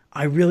made?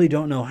 I really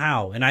don't know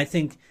how. And I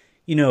think,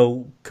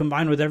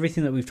 combined with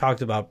everything that we've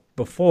talked about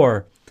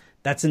before,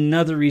 that's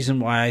another reason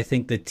why I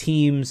think the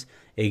teams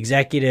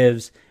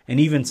executives, and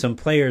even some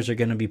players are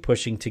going to be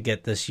pushing to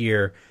get this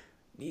year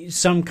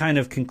some kind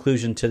of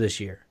conclusion to this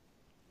year.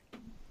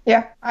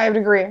 Yeah, I would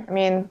agree. I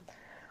mean,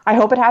 I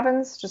hope it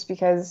happens just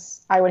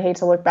because I would hate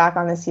to look back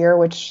on this year,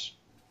 which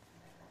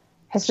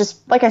has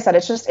just, like I said,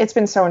 it's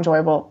been so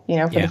enjoyable,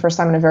 for the first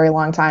time in a very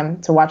long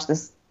time to watch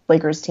this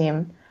Lakers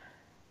team.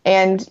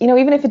 And,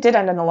 even if it did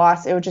end in a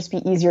loss, it would just be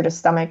easier to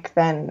stomach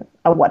than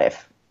a what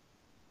if.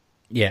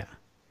 Yeah.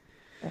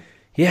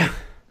 Yeah.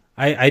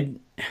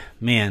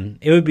 Man,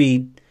 it would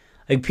be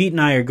like Pete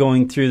and I are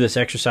going through this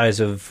exercise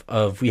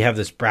of we have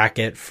this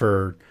bracket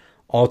for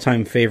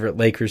all-time favorite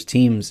Lakers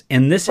teams.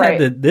 And this had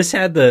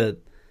the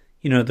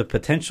the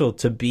potential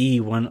to be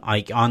one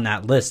like on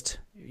that list,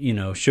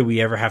 should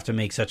we ever have to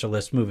make such a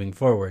list moving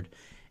forward.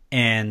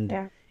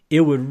 And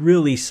it would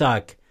really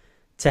suck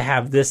to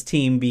have this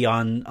team be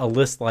on a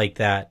list like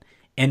that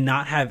and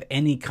not have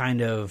any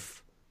kind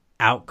of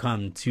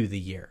outcome to the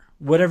year,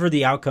 whatever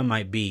the outcome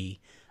might be.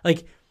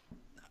 Like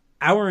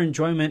our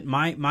enjoyment,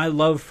 my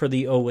love for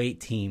the 08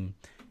 team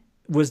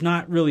was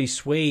not really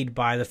swayed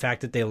by the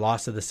fact that they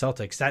lost to the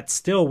Celtics. That's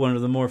still one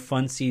of the more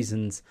fun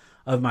seasons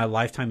of my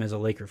lifetime as a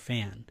Laker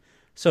fan.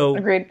 So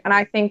agreed. And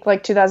I think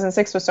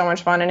 2006 was so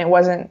much fun, and it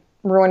wasn't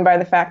ruined by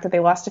the fact that they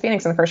lost to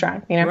Phoenix in the first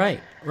round.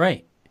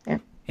 Right. Yeah.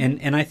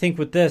 And I think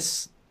with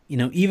this,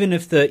 even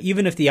if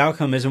the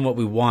outcome isn't what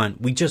we want,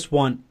 we just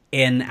want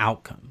an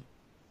outcome.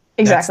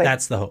 Exactly.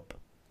 That's the hope.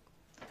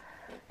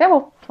 Yeah.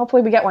 Well,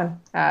 hopefully we get one.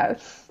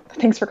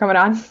 Thanks for coming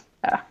on.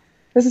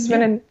 This has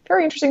been a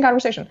very interesting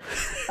conversation.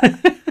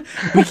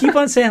 We keep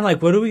on saying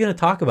what are we going to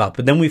talk about?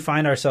 But then we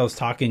find ourselves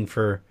talking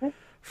for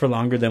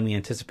longer than we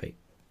anticipate.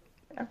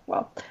 Yeah,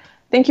 well,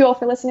 thank you all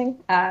for listening.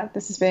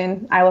 This has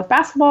been I Love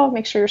Basketball.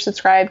 Make sure you're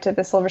subscribed to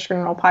the Silver Screen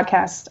Roll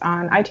podcast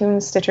on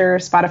iTunes, Stitcher,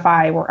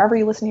 Spotify, wherever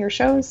you listen to your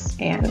shows,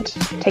 and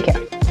take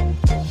care.